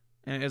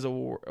 And it is a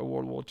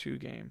World War II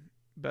game.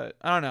 But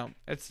I don't know.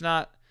 It's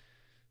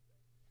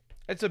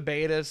a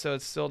beta, so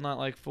it's still not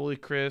like fully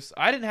crisp.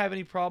 I didn't have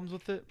any problems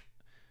with it.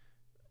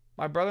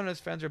 My brother and his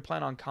friends are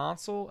playing on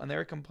console, and they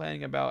were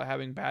complaining about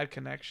having bad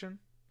connection.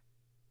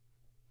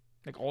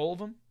 Like all of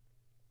them.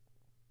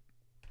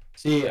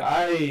 See,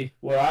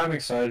 what I'm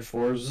excited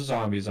for is the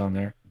zombies on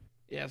there.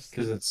 Yes.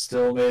 Because it's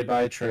still made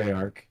by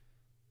Treyarch.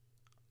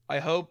 I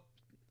hope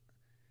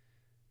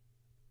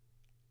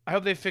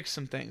they fix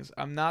some things.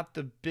 I'm not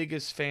the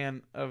biggest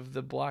fan of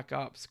the Black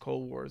Ops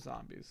Cold War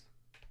zombies.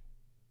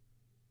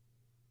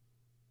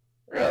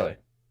 Really?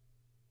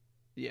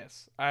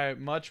 Yes. I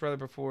much rather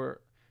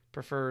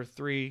prefer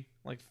 3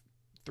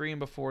 and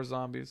before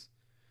zombies.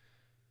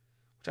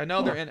 Which I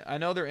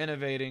know they're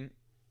innovating,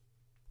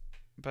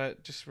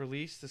 but just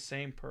release the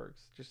same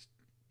perks. Just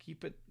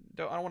keep it.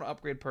 I don't want to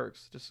upgrade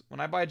perks. Just when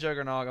I buy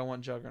Juggernog, I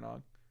want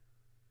Juggernog.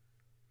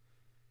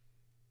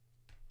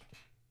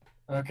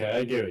 Okay,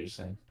 I get what you're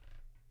saying.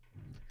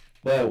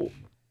 But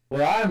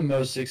what I'm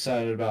most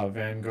excited about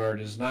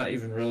Vanguard is not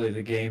even really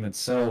the game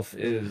itself.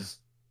 It's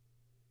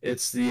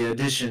the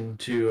addition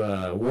to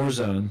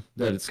Warzone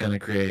that it's going to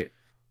create.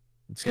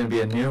 It's going to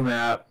be a new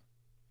map.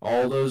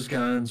 All those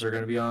guns are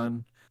going to be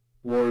on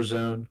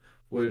Warzone,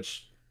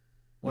 which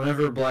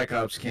whenever Black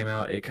Ops came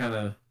out, it kind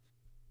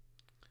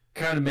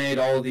of made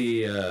all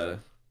the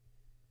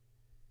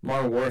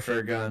Modern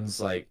Warfare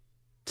guns like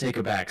take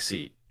a back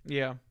seat.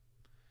 Yeah.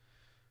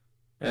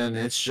 And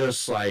it's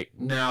just like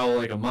now,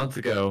 like a month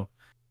ago,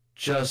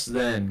 just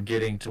then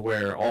getting to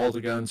where all the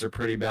guns are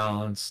pretty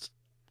balanced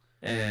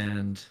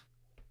and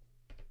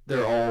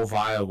they're all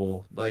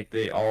viable. Like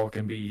they all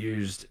can be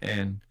used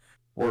and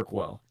work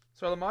well.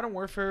 So are the Modern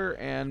Warfare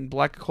and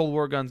Black Cold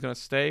War guns going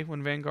to stay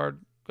when Vanguard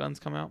guns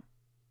come out?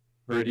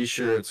 Pretty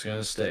sure it's going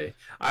to stay.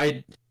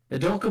 I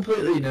don't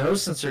completely know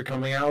since they're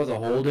coming out with a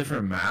whole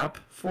different map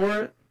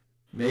for it.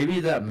 Maybe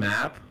that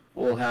map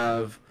will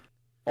have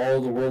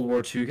all the World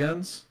War II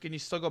guns. Can you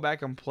still go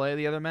back and play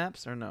the other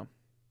maps or no?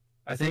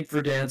 I think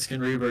Verdansk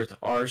and Rebirth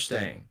are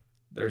staying.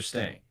 They're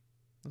staying.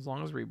 As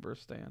long as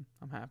Rebirth's staying,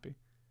 I'm happy.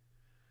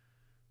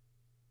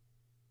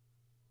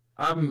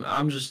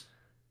 I'm just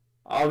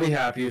I'll be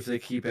happy if they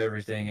keep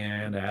everything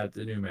and add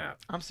the new map.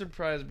 I'm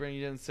surprised, Brandon,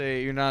 you didn't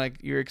say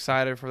you're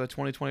excited for the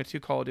 2022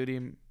 Call of Duty,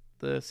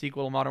 the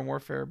sequel to Modern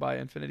Warfare by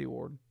Infinity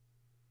Ward.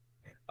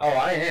 Oh,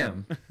 I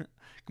am. Can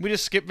we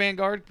just skip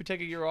Vanguard? Can we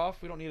take a year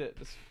off? We don't need it.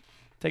 Just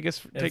take.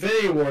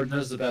 Infinity Ward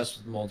does the best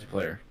with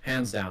multiplayer,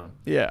 hands down.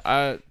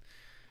 Yeah,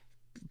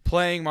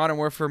 playing Modern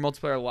Warfare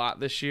multiplayer a lot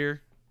this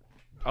year.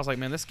 I was like,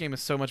 man, this game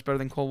is so much better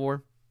than Cold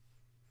War.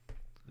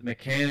 The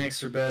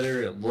mechanics are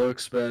better. It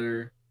looks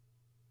better.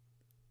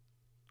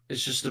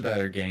 It's just a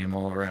better game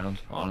all around,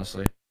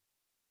 honestly.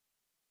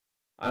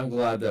 I'm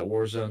glad that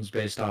Warzone's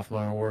based off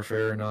Modern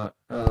Warfare, not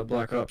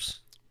Black Ops.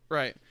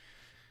 Right.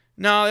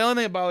 No, the only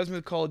thing that bothers me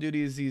with Call of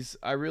Duty is these.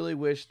 I really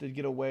wish they'd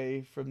get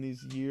away from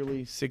these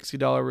yearly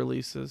 $60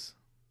 releases.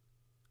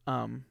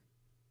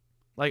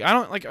 Like I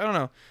don't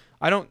know.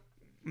 I'm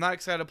not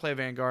excited to play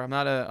Vanguard.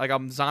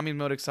 I'm zombie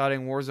mode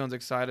exciting, Warzone's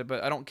excited,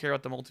 but I don't care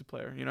about the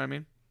multiplayer. You know what I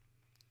mean?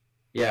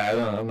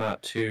 Yeah, I'm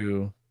not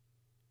too.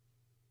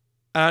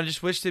 And I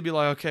just wish they'd be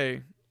like,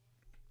 okay,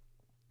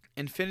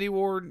 Infinity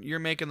Ward, you're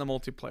making the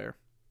multiplayer.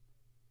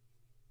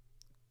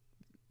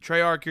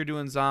 Treyarch, you're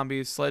doing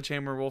zombies.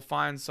 Sledgehammer, we'll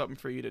find something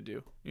for you to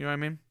do. You know what I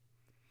mean?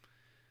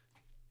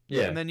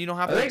 Yeah. And then you don't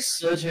have I to. think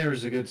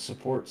Sledgehammer's a good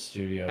support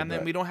studio. And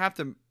then we don't have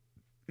to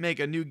make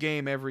a new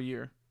game every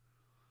year.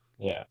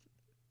 Yeah.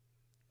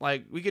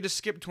 Like, we could just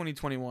skip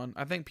 2021.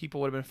 I think people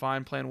would have been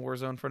fine playing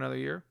Warzone for another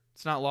year.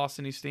 It's not lost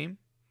any steam.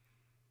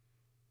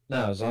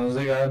 No, as long as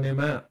they got a new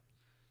map.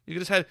 You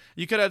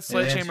could have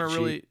Sledgehammer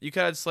anti-cheat. you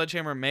could have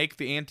Sledgehammer make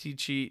the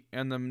anti-cheat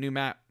and the new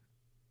map.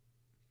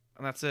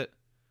 And that's it.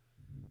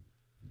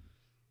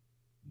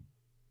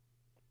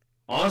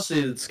 Honestly,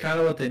 it's kind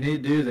of what they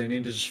need to do. They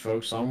need to just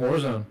focus on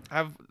Warzone,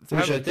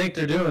 which I think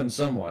they're doing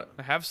somewhat.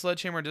 Have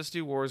Sledgehammer just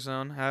do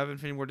Warzone, have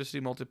Infinity Ward just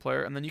do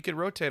multiplayer, and then you could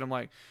rotate them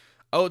like,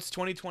 oh, it's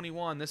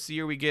 2021. This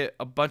year we get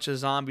a bunch of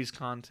zombies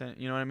content.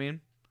 You know what I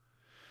mean?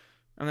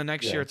 And then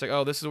next year it's like,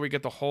 oh, this is where we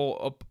get the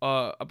whole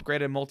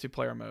upgraded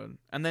multiplayer mode.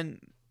 And then,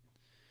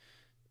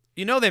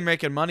 they're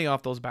making money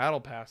off those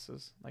battle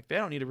passes. Like, they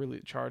don't need to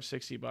really charge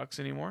 $60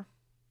 anymore.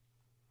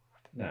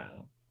 No.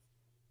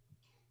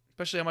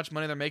 Especially how much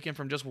money they're making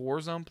from just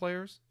Warzone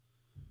players.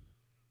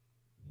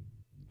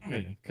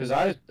 Because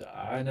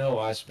I know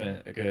I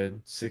spent a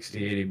good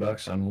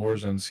 $60-$80 on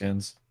Warzone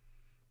skins.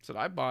 So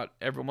I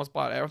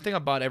think I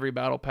bought every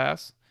battle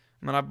pass.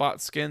 And then I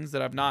bought skins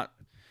that I've not.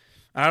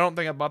 And I don't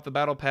think I bought the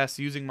battle pass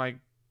using my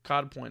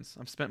COD points.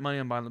 I've spent money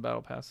on buying the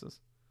battle passes.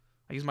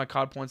 I use my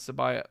COD points to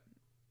buy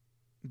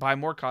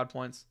more COD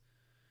points.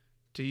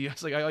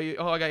 It's like, I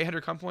got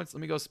 800 COD points. Let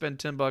me go spend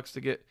 $10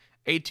 to get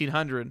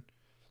 1,800,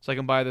 so I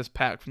can buy this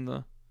pack from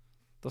the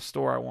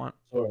store I want.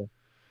 Sure.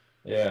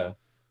 Yeah.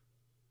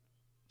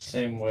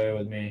 Same way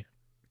with me.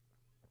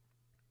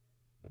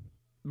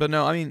 But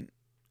no, I mean,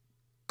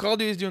 Call of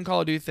Duty is doing Call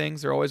of Duty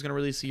things. They're always going to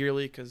release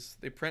yearly because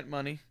they print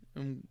money,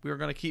 and we're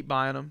going to keep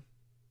buying them.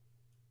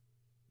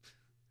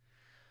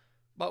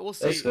 But we'll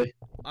see. Basically.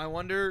 I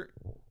wonder.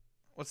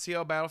 Let's see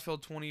how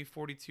Battlefield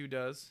 2042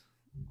 does.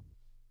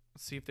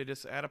 Let's see if they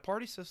just add a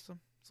party system.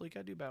 So you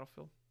got to do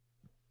Battlefield.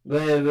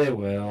 They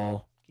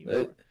will.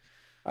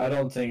 I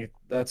don't think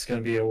that's going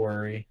to be a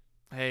worry.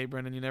 Hey,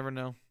 Brendan, you never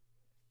know.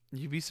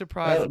 You'd be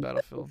surprised at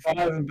Battlefield. 5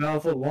 and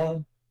Battlefield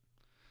 1.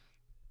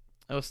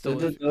 It was still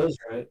They did those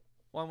right.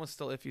 One was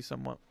still iffy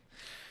somewhat.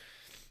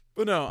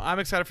 But no, I'm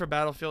excited for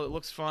Battlefield. It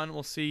looks fun.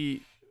 We'll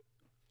see.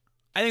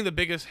 I think the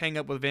biggest hang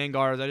up with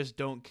Vanguard is I just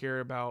don't care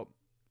about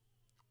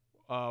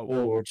World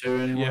War II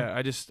anymore.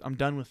 Yeah, I'm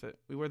done with it.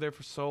 We were there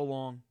for so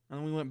long. And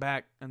then we went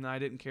back, and I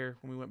didn't care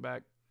when we went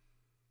back.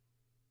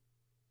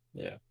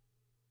 Yeah.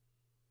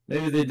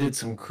 Maybe they did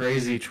some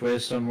crazy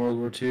twist on World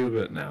War II,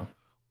 but no.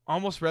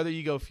 Almost rather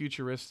you go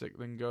futuristic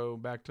than go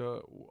back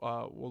to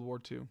World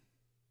War II.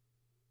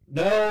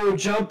 No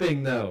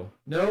jumping, though.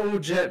 No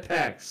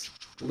jetpacks.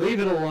 Leave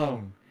it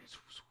alone.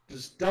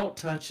 Just don't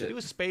touch it. It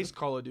was space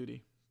Call of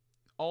Duty.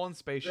 All in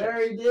spaceships.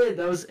 There he did.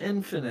 That was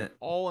Infinite.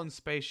 All in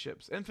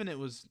spaceships. Infinite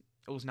was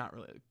not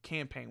really.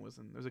 Campaign was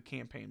in. There was a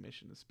campaign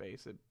mission to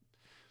space. It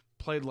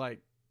played like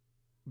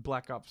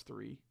Black Ops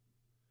 3.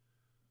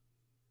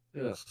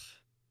 Ugh.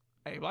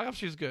 Hey, Black Ops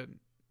 3 is good.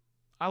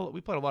 We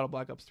played a lot of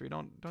Black Ops 3.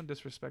 Don't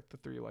disrespect the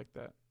 3 like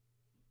that.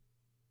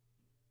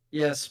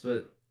 Yes,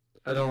 but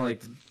I don't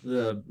like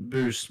the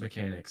boost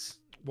mechanics.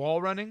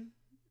 Wall running?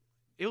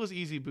 It was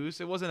easy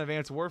boost. It wasn't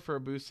advanced warfare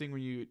boosting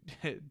when you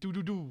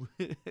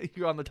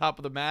you're on the top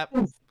of the map.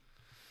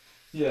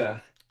 Yeah.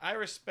 I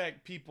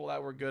respect people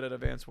that were good at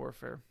advanced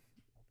warfare.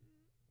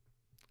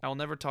 I will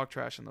never talk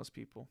trash on those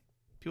people.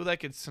 People that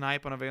could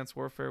snipe on advanced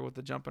warfare with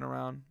the jumping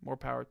around, more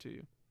power to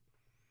you.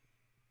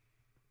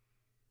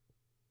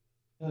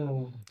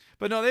 Oh.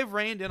 But no, they've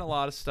reined in a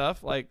lot of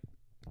stuff. Like,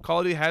 Call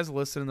of Duty has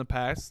listed in the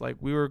past.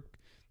 Like, there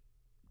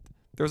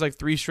was like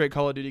 3 straight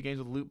Call of Duty games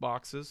with loot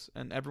boxes,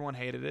 and everyone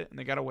hated it, and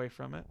they got away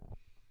from it.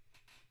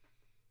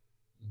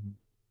 Mm-hmm.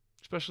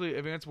 Especially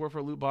Advanced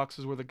Warfare loot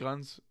boxes where the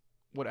guns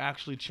would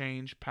actually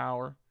change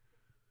power.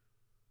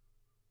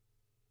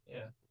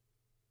 Yeah.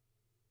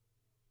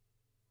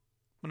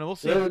 Well, we'll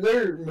see.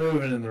 They're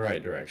moving in the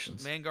right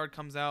directions. Vanguard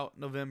comes out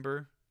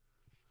November.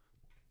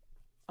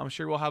 I'm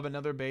sure we'll have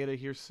another beta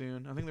here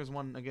soon. I think there's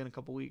one again in a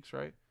couple weeks,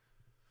 right?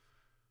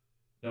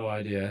 No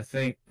idea. I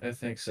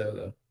think so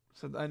though.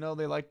 So I know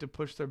they like to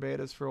push their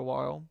betas for a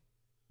while.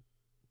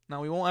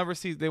 Now we won't ever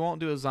see. They won't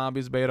do a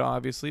zombies beta,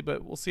 obviously,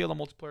 but we'll see how the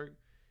multiplayer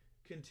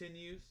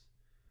continues.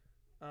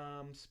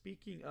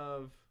 Speaking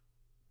of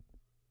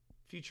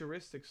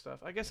futuristic stuff,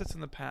 I guess it's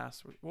in the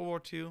past. World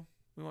War II,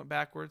 we went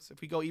backwards.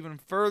 If we go even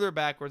further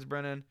backwards,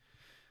 Brennan,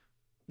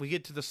 we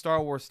get to the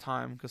Star Wars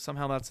time because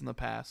somehow that's in the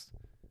past.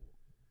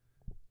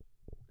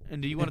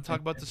 And do you want to talk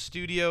about the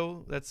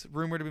studio that's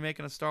rumored to be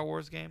making a Star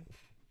Wars game?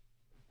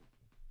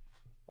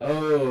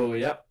 Oh,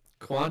 yep.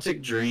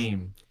 Quantic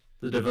Dream,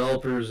 the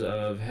developers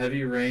of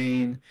Heavy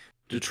Rain,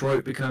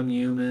 Detroit Become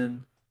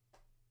Human.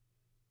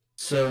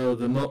 So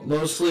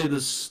mostly the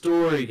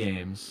story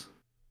games.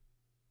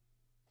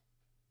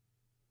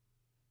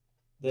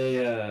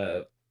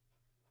 They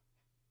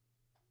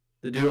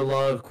do a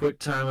lot of quick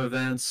time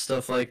events,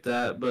 stuff like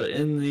that, but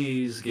in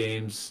these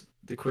games,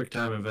 the quick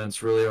time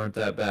events really aren't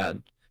that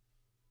bad.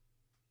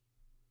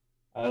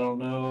 I don't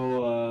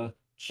know,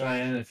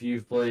 Cheyenne, if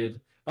you've played.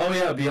 Oh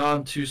yeah,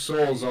 Beyond Two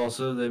Souls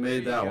also. They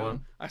made that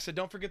one. I said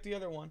don't forget the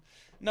other one.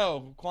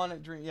 No,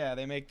 Quantic Dream. Yeah,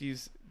 they make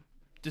these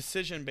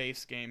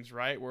decision-based games,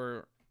 right?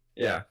 Where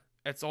Yeah.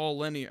 it's all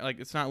linear. Like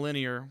it's not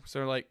linear.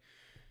 So like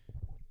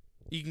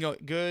you can go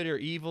good or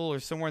evil or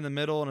somewhere in the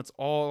middle, and it's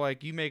all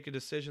like you make a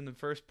decision. The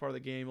first part of the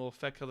game will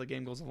affect how the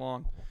game goes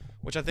along,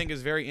 which I think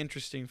is very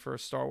interesting for a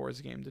Star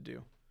Wars game to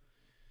do.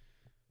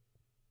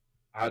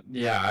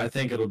 I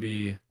think it'll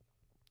be.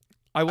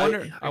 I wonder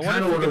if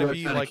you're gonna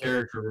be like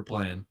character we're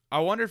playing. I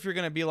wonder if you're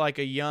gonna be like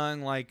a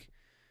young like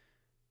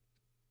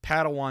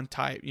Padawan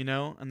type, you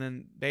know, and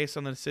then based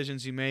on the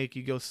decisions you make,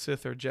 you go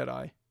Sith or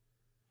Jedi.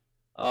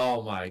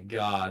 Oh my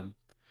god,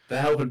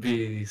 that would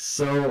be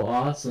so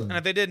awesome. And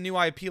if they did new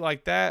IP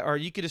like that, or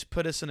you could just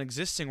put us in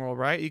existing world,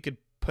 right? You could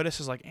put us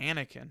as like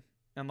Anakin,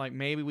 and like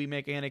maybe we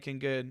make Anakin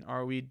good,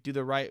 or we do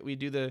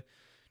the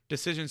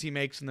decisions he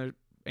makes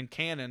in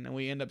canon, and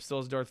we end up still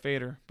as Darth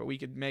Vader. But we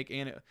could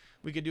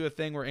we could do a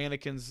thing where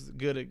Anakin's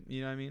good at,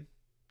 you know what I mean?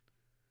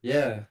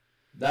 Yeah,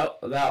 that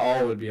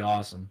all would be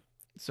awesome.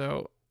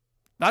 So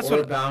that's or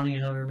what a bounty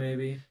hunter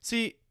maybe.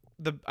 See,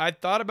 I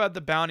thought about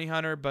the bounty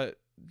hunter, but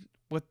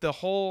with the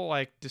whole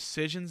like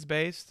decisions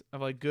based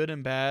of like good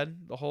and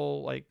bad, the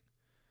whole like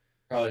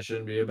probably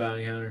shouldn't be a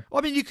bounty hunter. Well,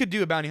 I mean, you could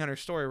do a bounty hunter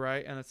story,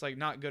 right? And it's like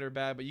not good or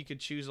bad, but you could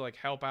choose to like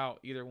help out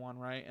either one,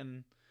 right?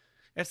 And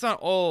it's not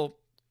all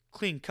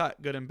clean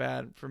cut good and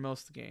bad for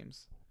most of the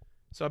games.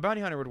 So a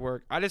bounty hunter would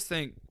work. I just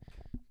think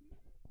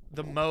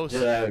the most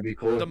would be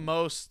cool.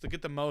 To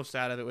get the most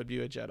out of it would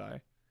be a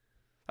Jedi.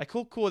 Like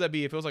cool would that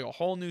be if it was like a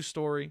whole new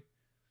story,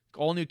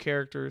 all new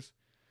characters,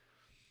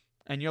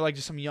 and you're like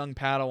just some young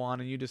Padawan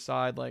and you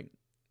decide like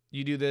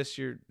you do this,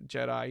 you're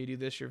Jedi, you do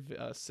this, you're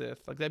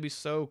Sith. Like that'd be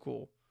so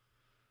cool.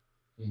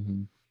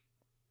 Mm-hmm.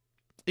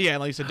 Yeah,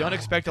 like you said, don't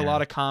expect a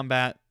lot of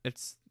combat.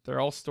 They're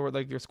all stored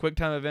like there's quick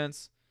time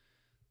events.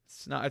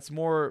 It's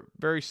more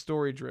very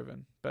story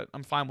driven, but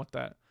I'm fine with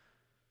that.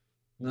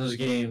 Those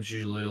games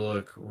usually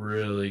look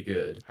really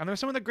good. And they're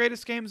some of the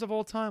greatest games of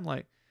all time.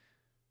 Like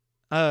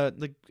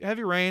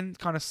Heavy Rain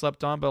kind of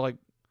slept on, but like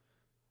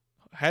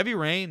Heavy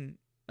Rain,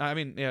 I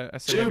mean, yeah, I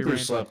said Heavy Rain.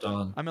 Slept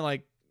on. I mean,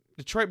 like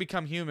Detroit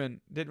Become Human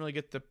didn't really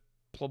get the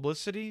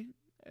publicity,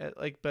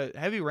 but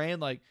Heavy Rain,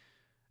 like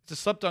it's a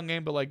slept on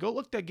game. But like, go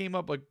look that game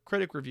up, like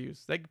critic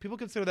reviews. People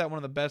consider that one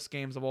of the best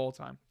games of all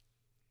time.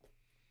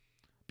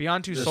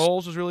 Beyond Two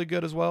Souls was really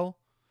good as well.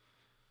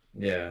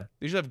 Yeah,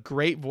 they usually have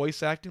great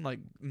voice acting, like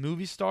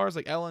movie stars,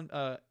 like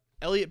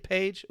Elliot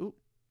Page. Ooh,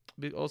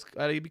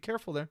 gotta be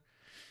careful there.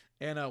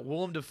 And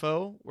Willem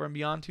Dafoe were in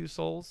Beyond Two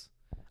Souls.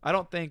 I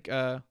don't think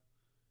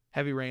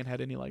Heavy Rain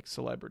had any like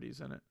celebrities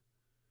in it,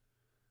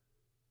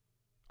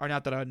 or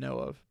not that I know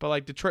of. But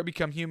like Detroit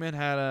Become Human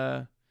had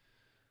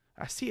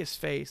I see his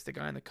face, the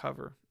guy on the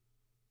cover.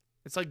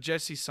 It's like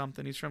Jesse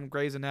something. He's from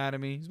Grey's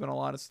Anatomy. He's been in a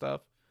lot of stuff.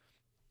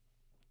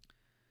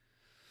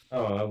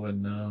 Oh, I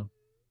wouldn't know.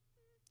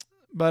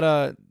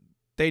 But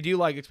they do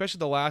like, especially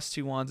the last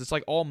two ones. It's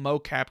like all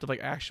mocapped of like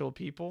actual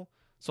people,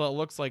 so it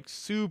looks like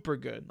super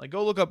good. Like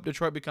go look up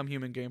Detroit Become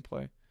Human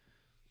gameplay.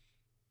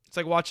 It's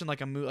like watching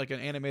like like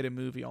an animated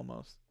movie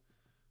almost.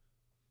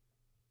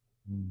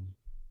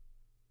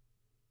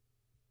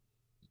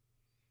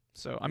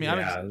 So I mean,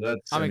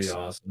 that's gonna be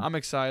awesome. I'm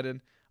excited.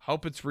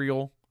 Hope it's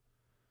real.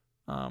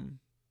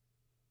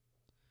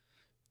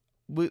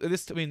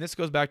 This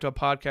goes back to a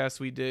podcast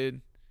we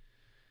did.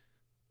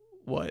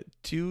 What,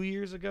 2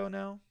 years ago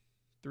now?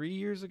 3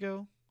 years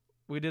ago?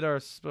 We did our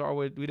Star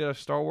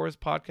Wars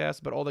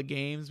podcast, but all the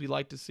games we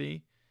like to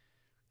see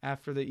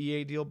after the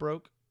EA deal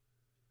broke.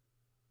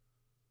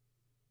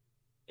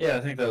 Yeah, I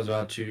think that was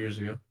about 2 years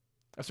ago.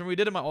 I remember we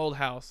did it in my old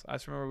house. I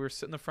just remember we were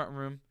sitting in the front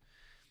room,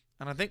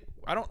 and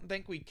I don't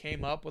think we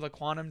came up with a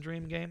Quantum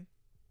Dream game,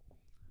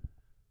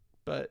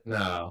 but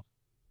no,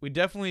 we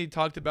definitely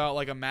talked about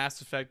like a Mass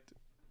Effect.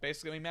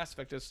 Basically, Mass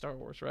Effect is Star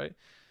Wars, right?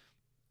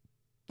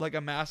 like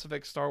a Mass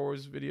Effect Star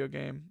Wars video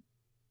game.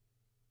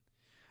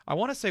 I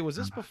want to say, was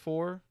this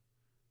before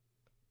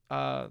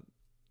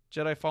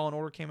Jedi Fallen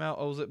Order came out?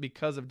 Or was it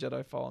because of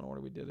Jedi Fallen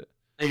Order we did it?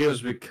 I think it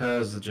was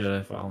because of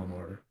Jedi Fallen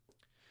Order.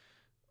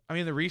 I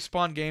mean, the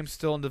Respawn game's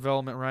still in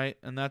development, right?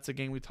 And that's a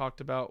game we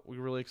talked about.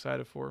 We're really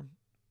excited for.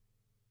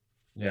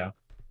 Yeah.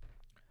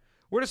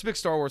 We're just big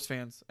Star Wars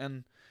fans,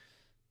 and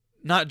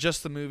not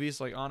just the movies.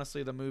 Like,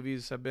 honestly, the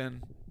movies have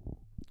been...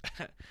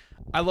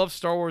 I love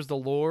Star Wars, the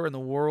lore and the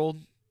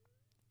world,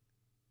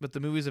 but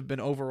the movies have been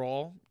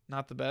overall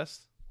not the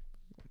best.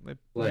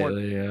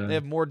 Lately, yeah. They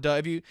have more...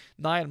 If you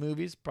 9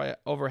 movies, probably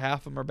over half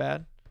of them are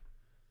bad.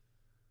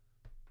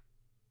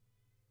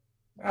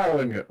 I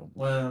wouldn't go.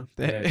 Well,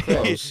 yeah,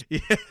 close.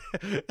 Yeah.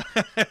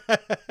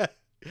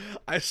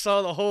 I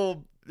saw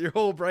your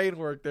whole brain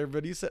work there,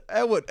 but he said,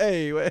 wait.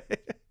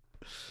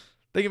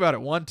 Think about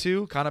it. 1,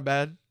 2, kind of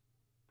bad.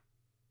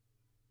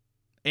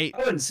 8. I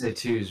wouldn't say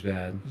 2 is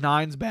bad.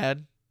 9's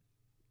bad.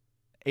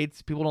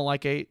 8's, people don't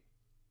like 8.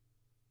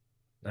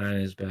 9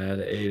 is bad.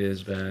 8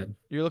 is bad.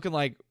 You're looking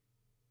like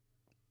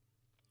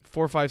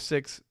 4, 5,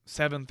 6,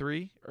 7,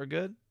 3 are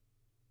good.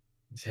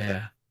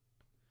 Yeah.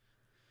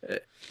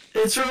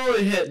 It's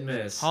really hit and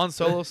miss. Han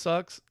Solo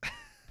sucks.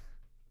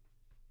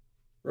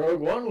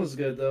 Rogue One was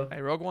good, though.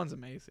 Hey, Rogue One's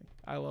amazing.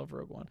 I love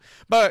Rogue One.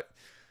 But,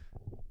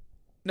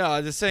 no,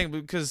 I'm just saying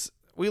because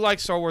we like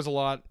Star Wars a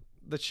lot.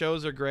 The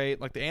shows are great.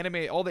 Like,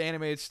 all the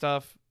animated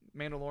stuff,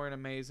 Mandalorian,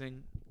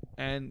 amazing.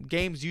 And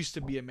games used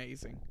to be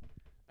amazing.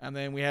 And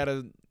then we had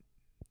the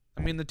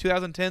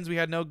 2010s, we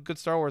had no good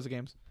Star Wars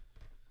games.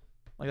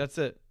 Like, that's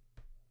it.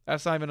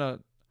 That's not even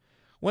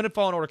when did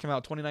Fallen Order come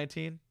out?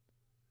 2019?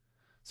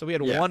 So we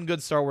had one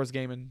good Star Wars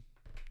game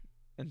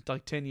in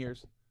like 10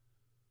 years.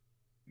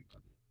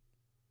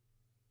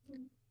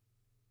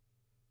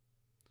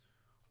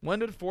 When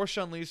did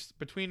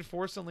between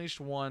Force Unleashed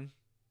 1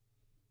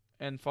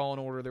 and Fallen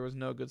Order, there was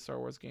no good Star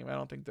Wars game? I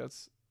don't think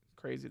that's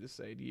crazy to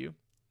say. Do you?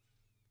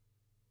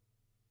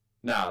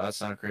 No,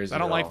 that's not crazy. I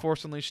don't at like all.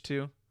 Force Unleashed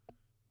 2.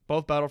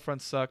 Both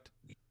Battlefronts sucked.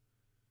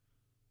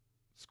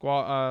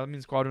 Squadrons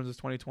is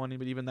 2020,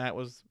 but even that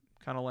was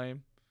kind of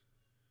lame.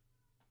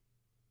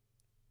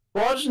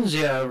 Squadrons,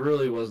 yeah, it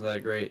really wasn't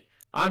that great.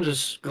 I'm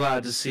just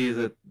glad to see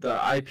that the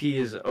IP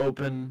is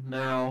open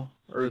now,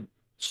 or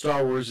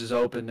Star Wars is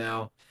open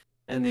now,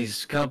 and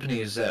these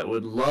companies that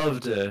would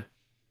love to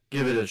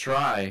give it a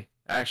try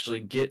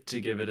actually get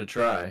to give it a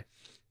try.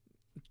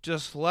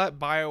 Just let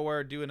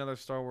BioWare do another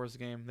Star Wars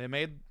game. They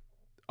made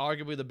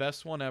arguably the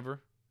best one ever,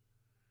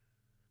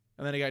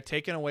 and then it got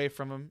taken away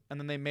from them, and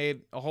then they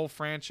made a whole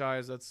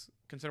franchise that's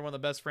considered one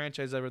of the best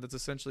franchises ever that's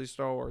essentially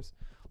Star Wars.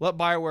 Let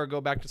BioWare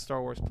go back to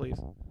Star Wars, please.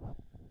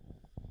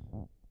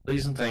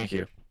 Please and thank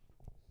you.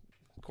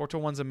 KOTOR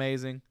 1's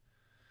amazing.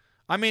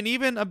 I mean,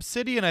 even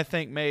Obsidian, I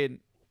think, made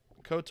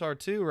KOTOR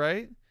 2,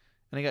 right?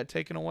 And it got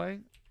taken away.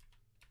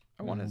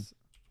 I want to...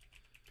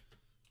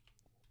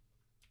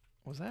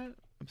 Was that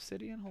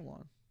Obsidian? Hold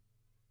on.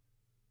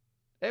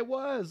 It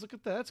was. Look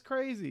at that. That's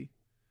crazy.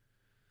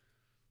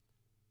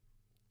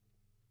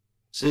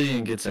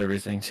 Obsidian gets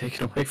everything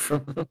taken away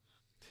from them.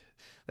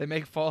 They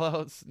make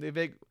Fallout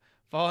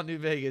New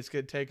Vegas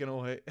get taken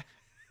away.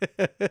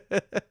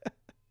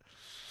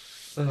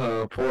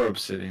 Oh, poor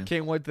Obsidian.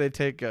 Can't wait till they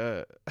take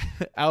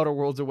Outer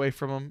Worlds away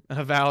from them and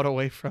Avowed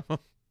away from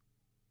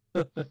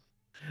them.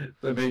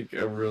 They make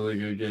a really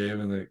good game,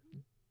 and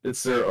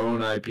it's their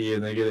own IP,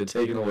 and they get it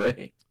taken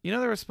away. You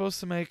know they were supposed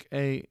to make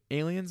a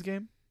Aliens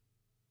game?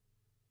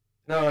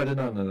 No, I did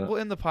not know that. We'll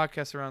end the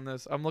podcast around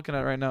this. I'm looking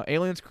at it right now.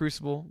 Aliens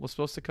Crucible was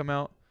supposed to come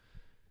out.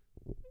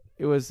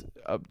 It was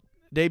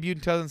debuted in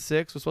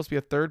 2006. Was supposed to be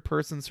a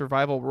third-person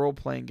survival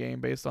role-playing game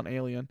based on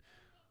Alien.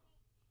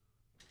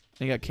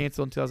 And it got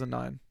canceled in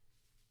 2009.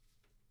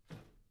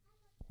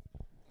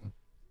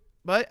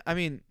 But, I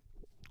mean,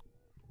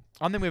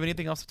 I don't think we have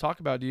anything else to talk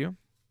about, do you?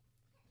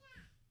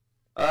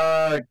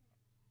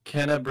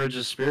 Kenna Bridge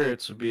of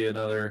Spirits would be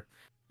another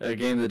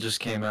game that just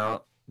came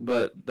out.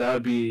 But that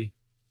would be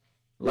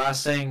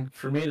last thing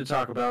for me to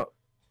talk about.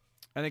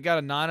 And it got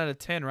a 9 out of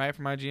 10, right,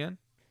 from IGN?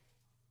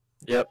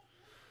 Yep.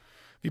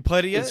 Have you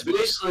played it yet? It's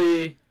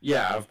basically,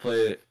 yeah, I've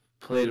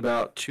played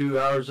about 2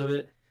 hours of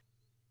it.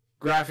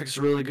 Graphics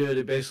are really good.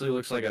 It basically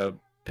looks like a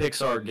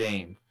Pixar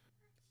game.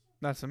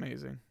 That's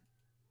amazing.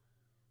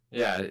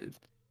 Yeah, it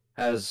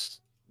has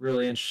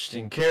really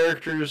interesting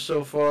characters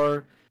so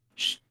far.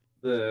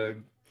 The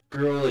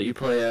girl that you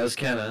play as,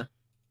 Kenna,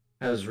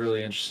 has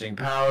really interesting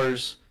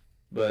powers,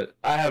 but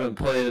I haven't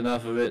played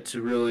enough of it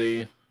to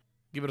really...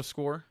 Give it a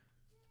score?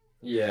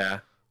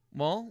 Yeah.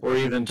 Well... Or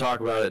even talk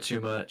about it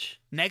too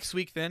much. Next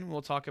week, then,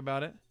 we'll talk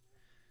about it.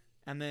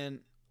 And then,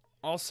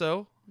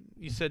 also,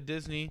 you said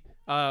Disney...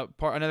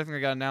 another thing that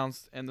got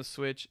announced in the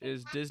Switch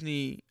is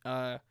Disney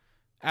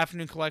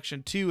Afternoon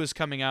Collection 2 is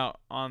coming out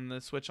on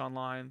the Switch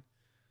Online.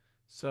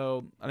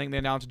 So I think they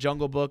announced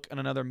Jungle Book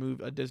and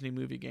a Disney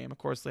movie game. Of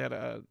course, they had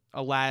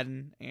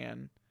Aladdin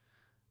and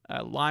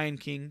Lion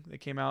King that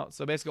came out.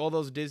 So basically, all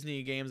those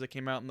Disney games that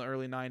came out in the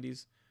early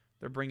 '90s,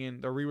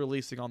 they're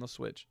re-releasing on the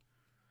Switch.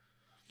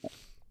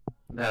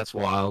 That's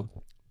wild.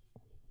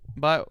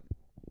 But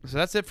so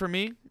that's it for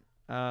me.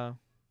 I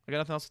got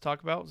nothing else to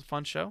talk about. It was a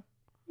fun show.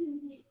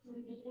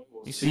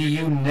 See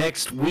you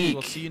next week.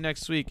 We'll see you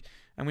next week,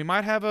 and we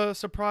might have a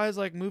surprise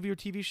like movie or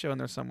TV show in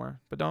there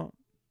somewhere. But don't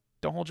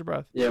hold your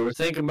breath. Yeah, we're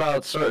thinking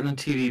about starting a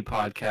TV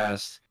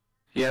podcast.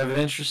 If you have an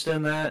interest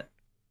in that,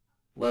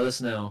 let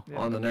us know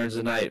on the Nerds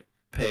at Night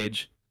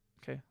page.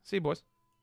 Okay. See you, boys.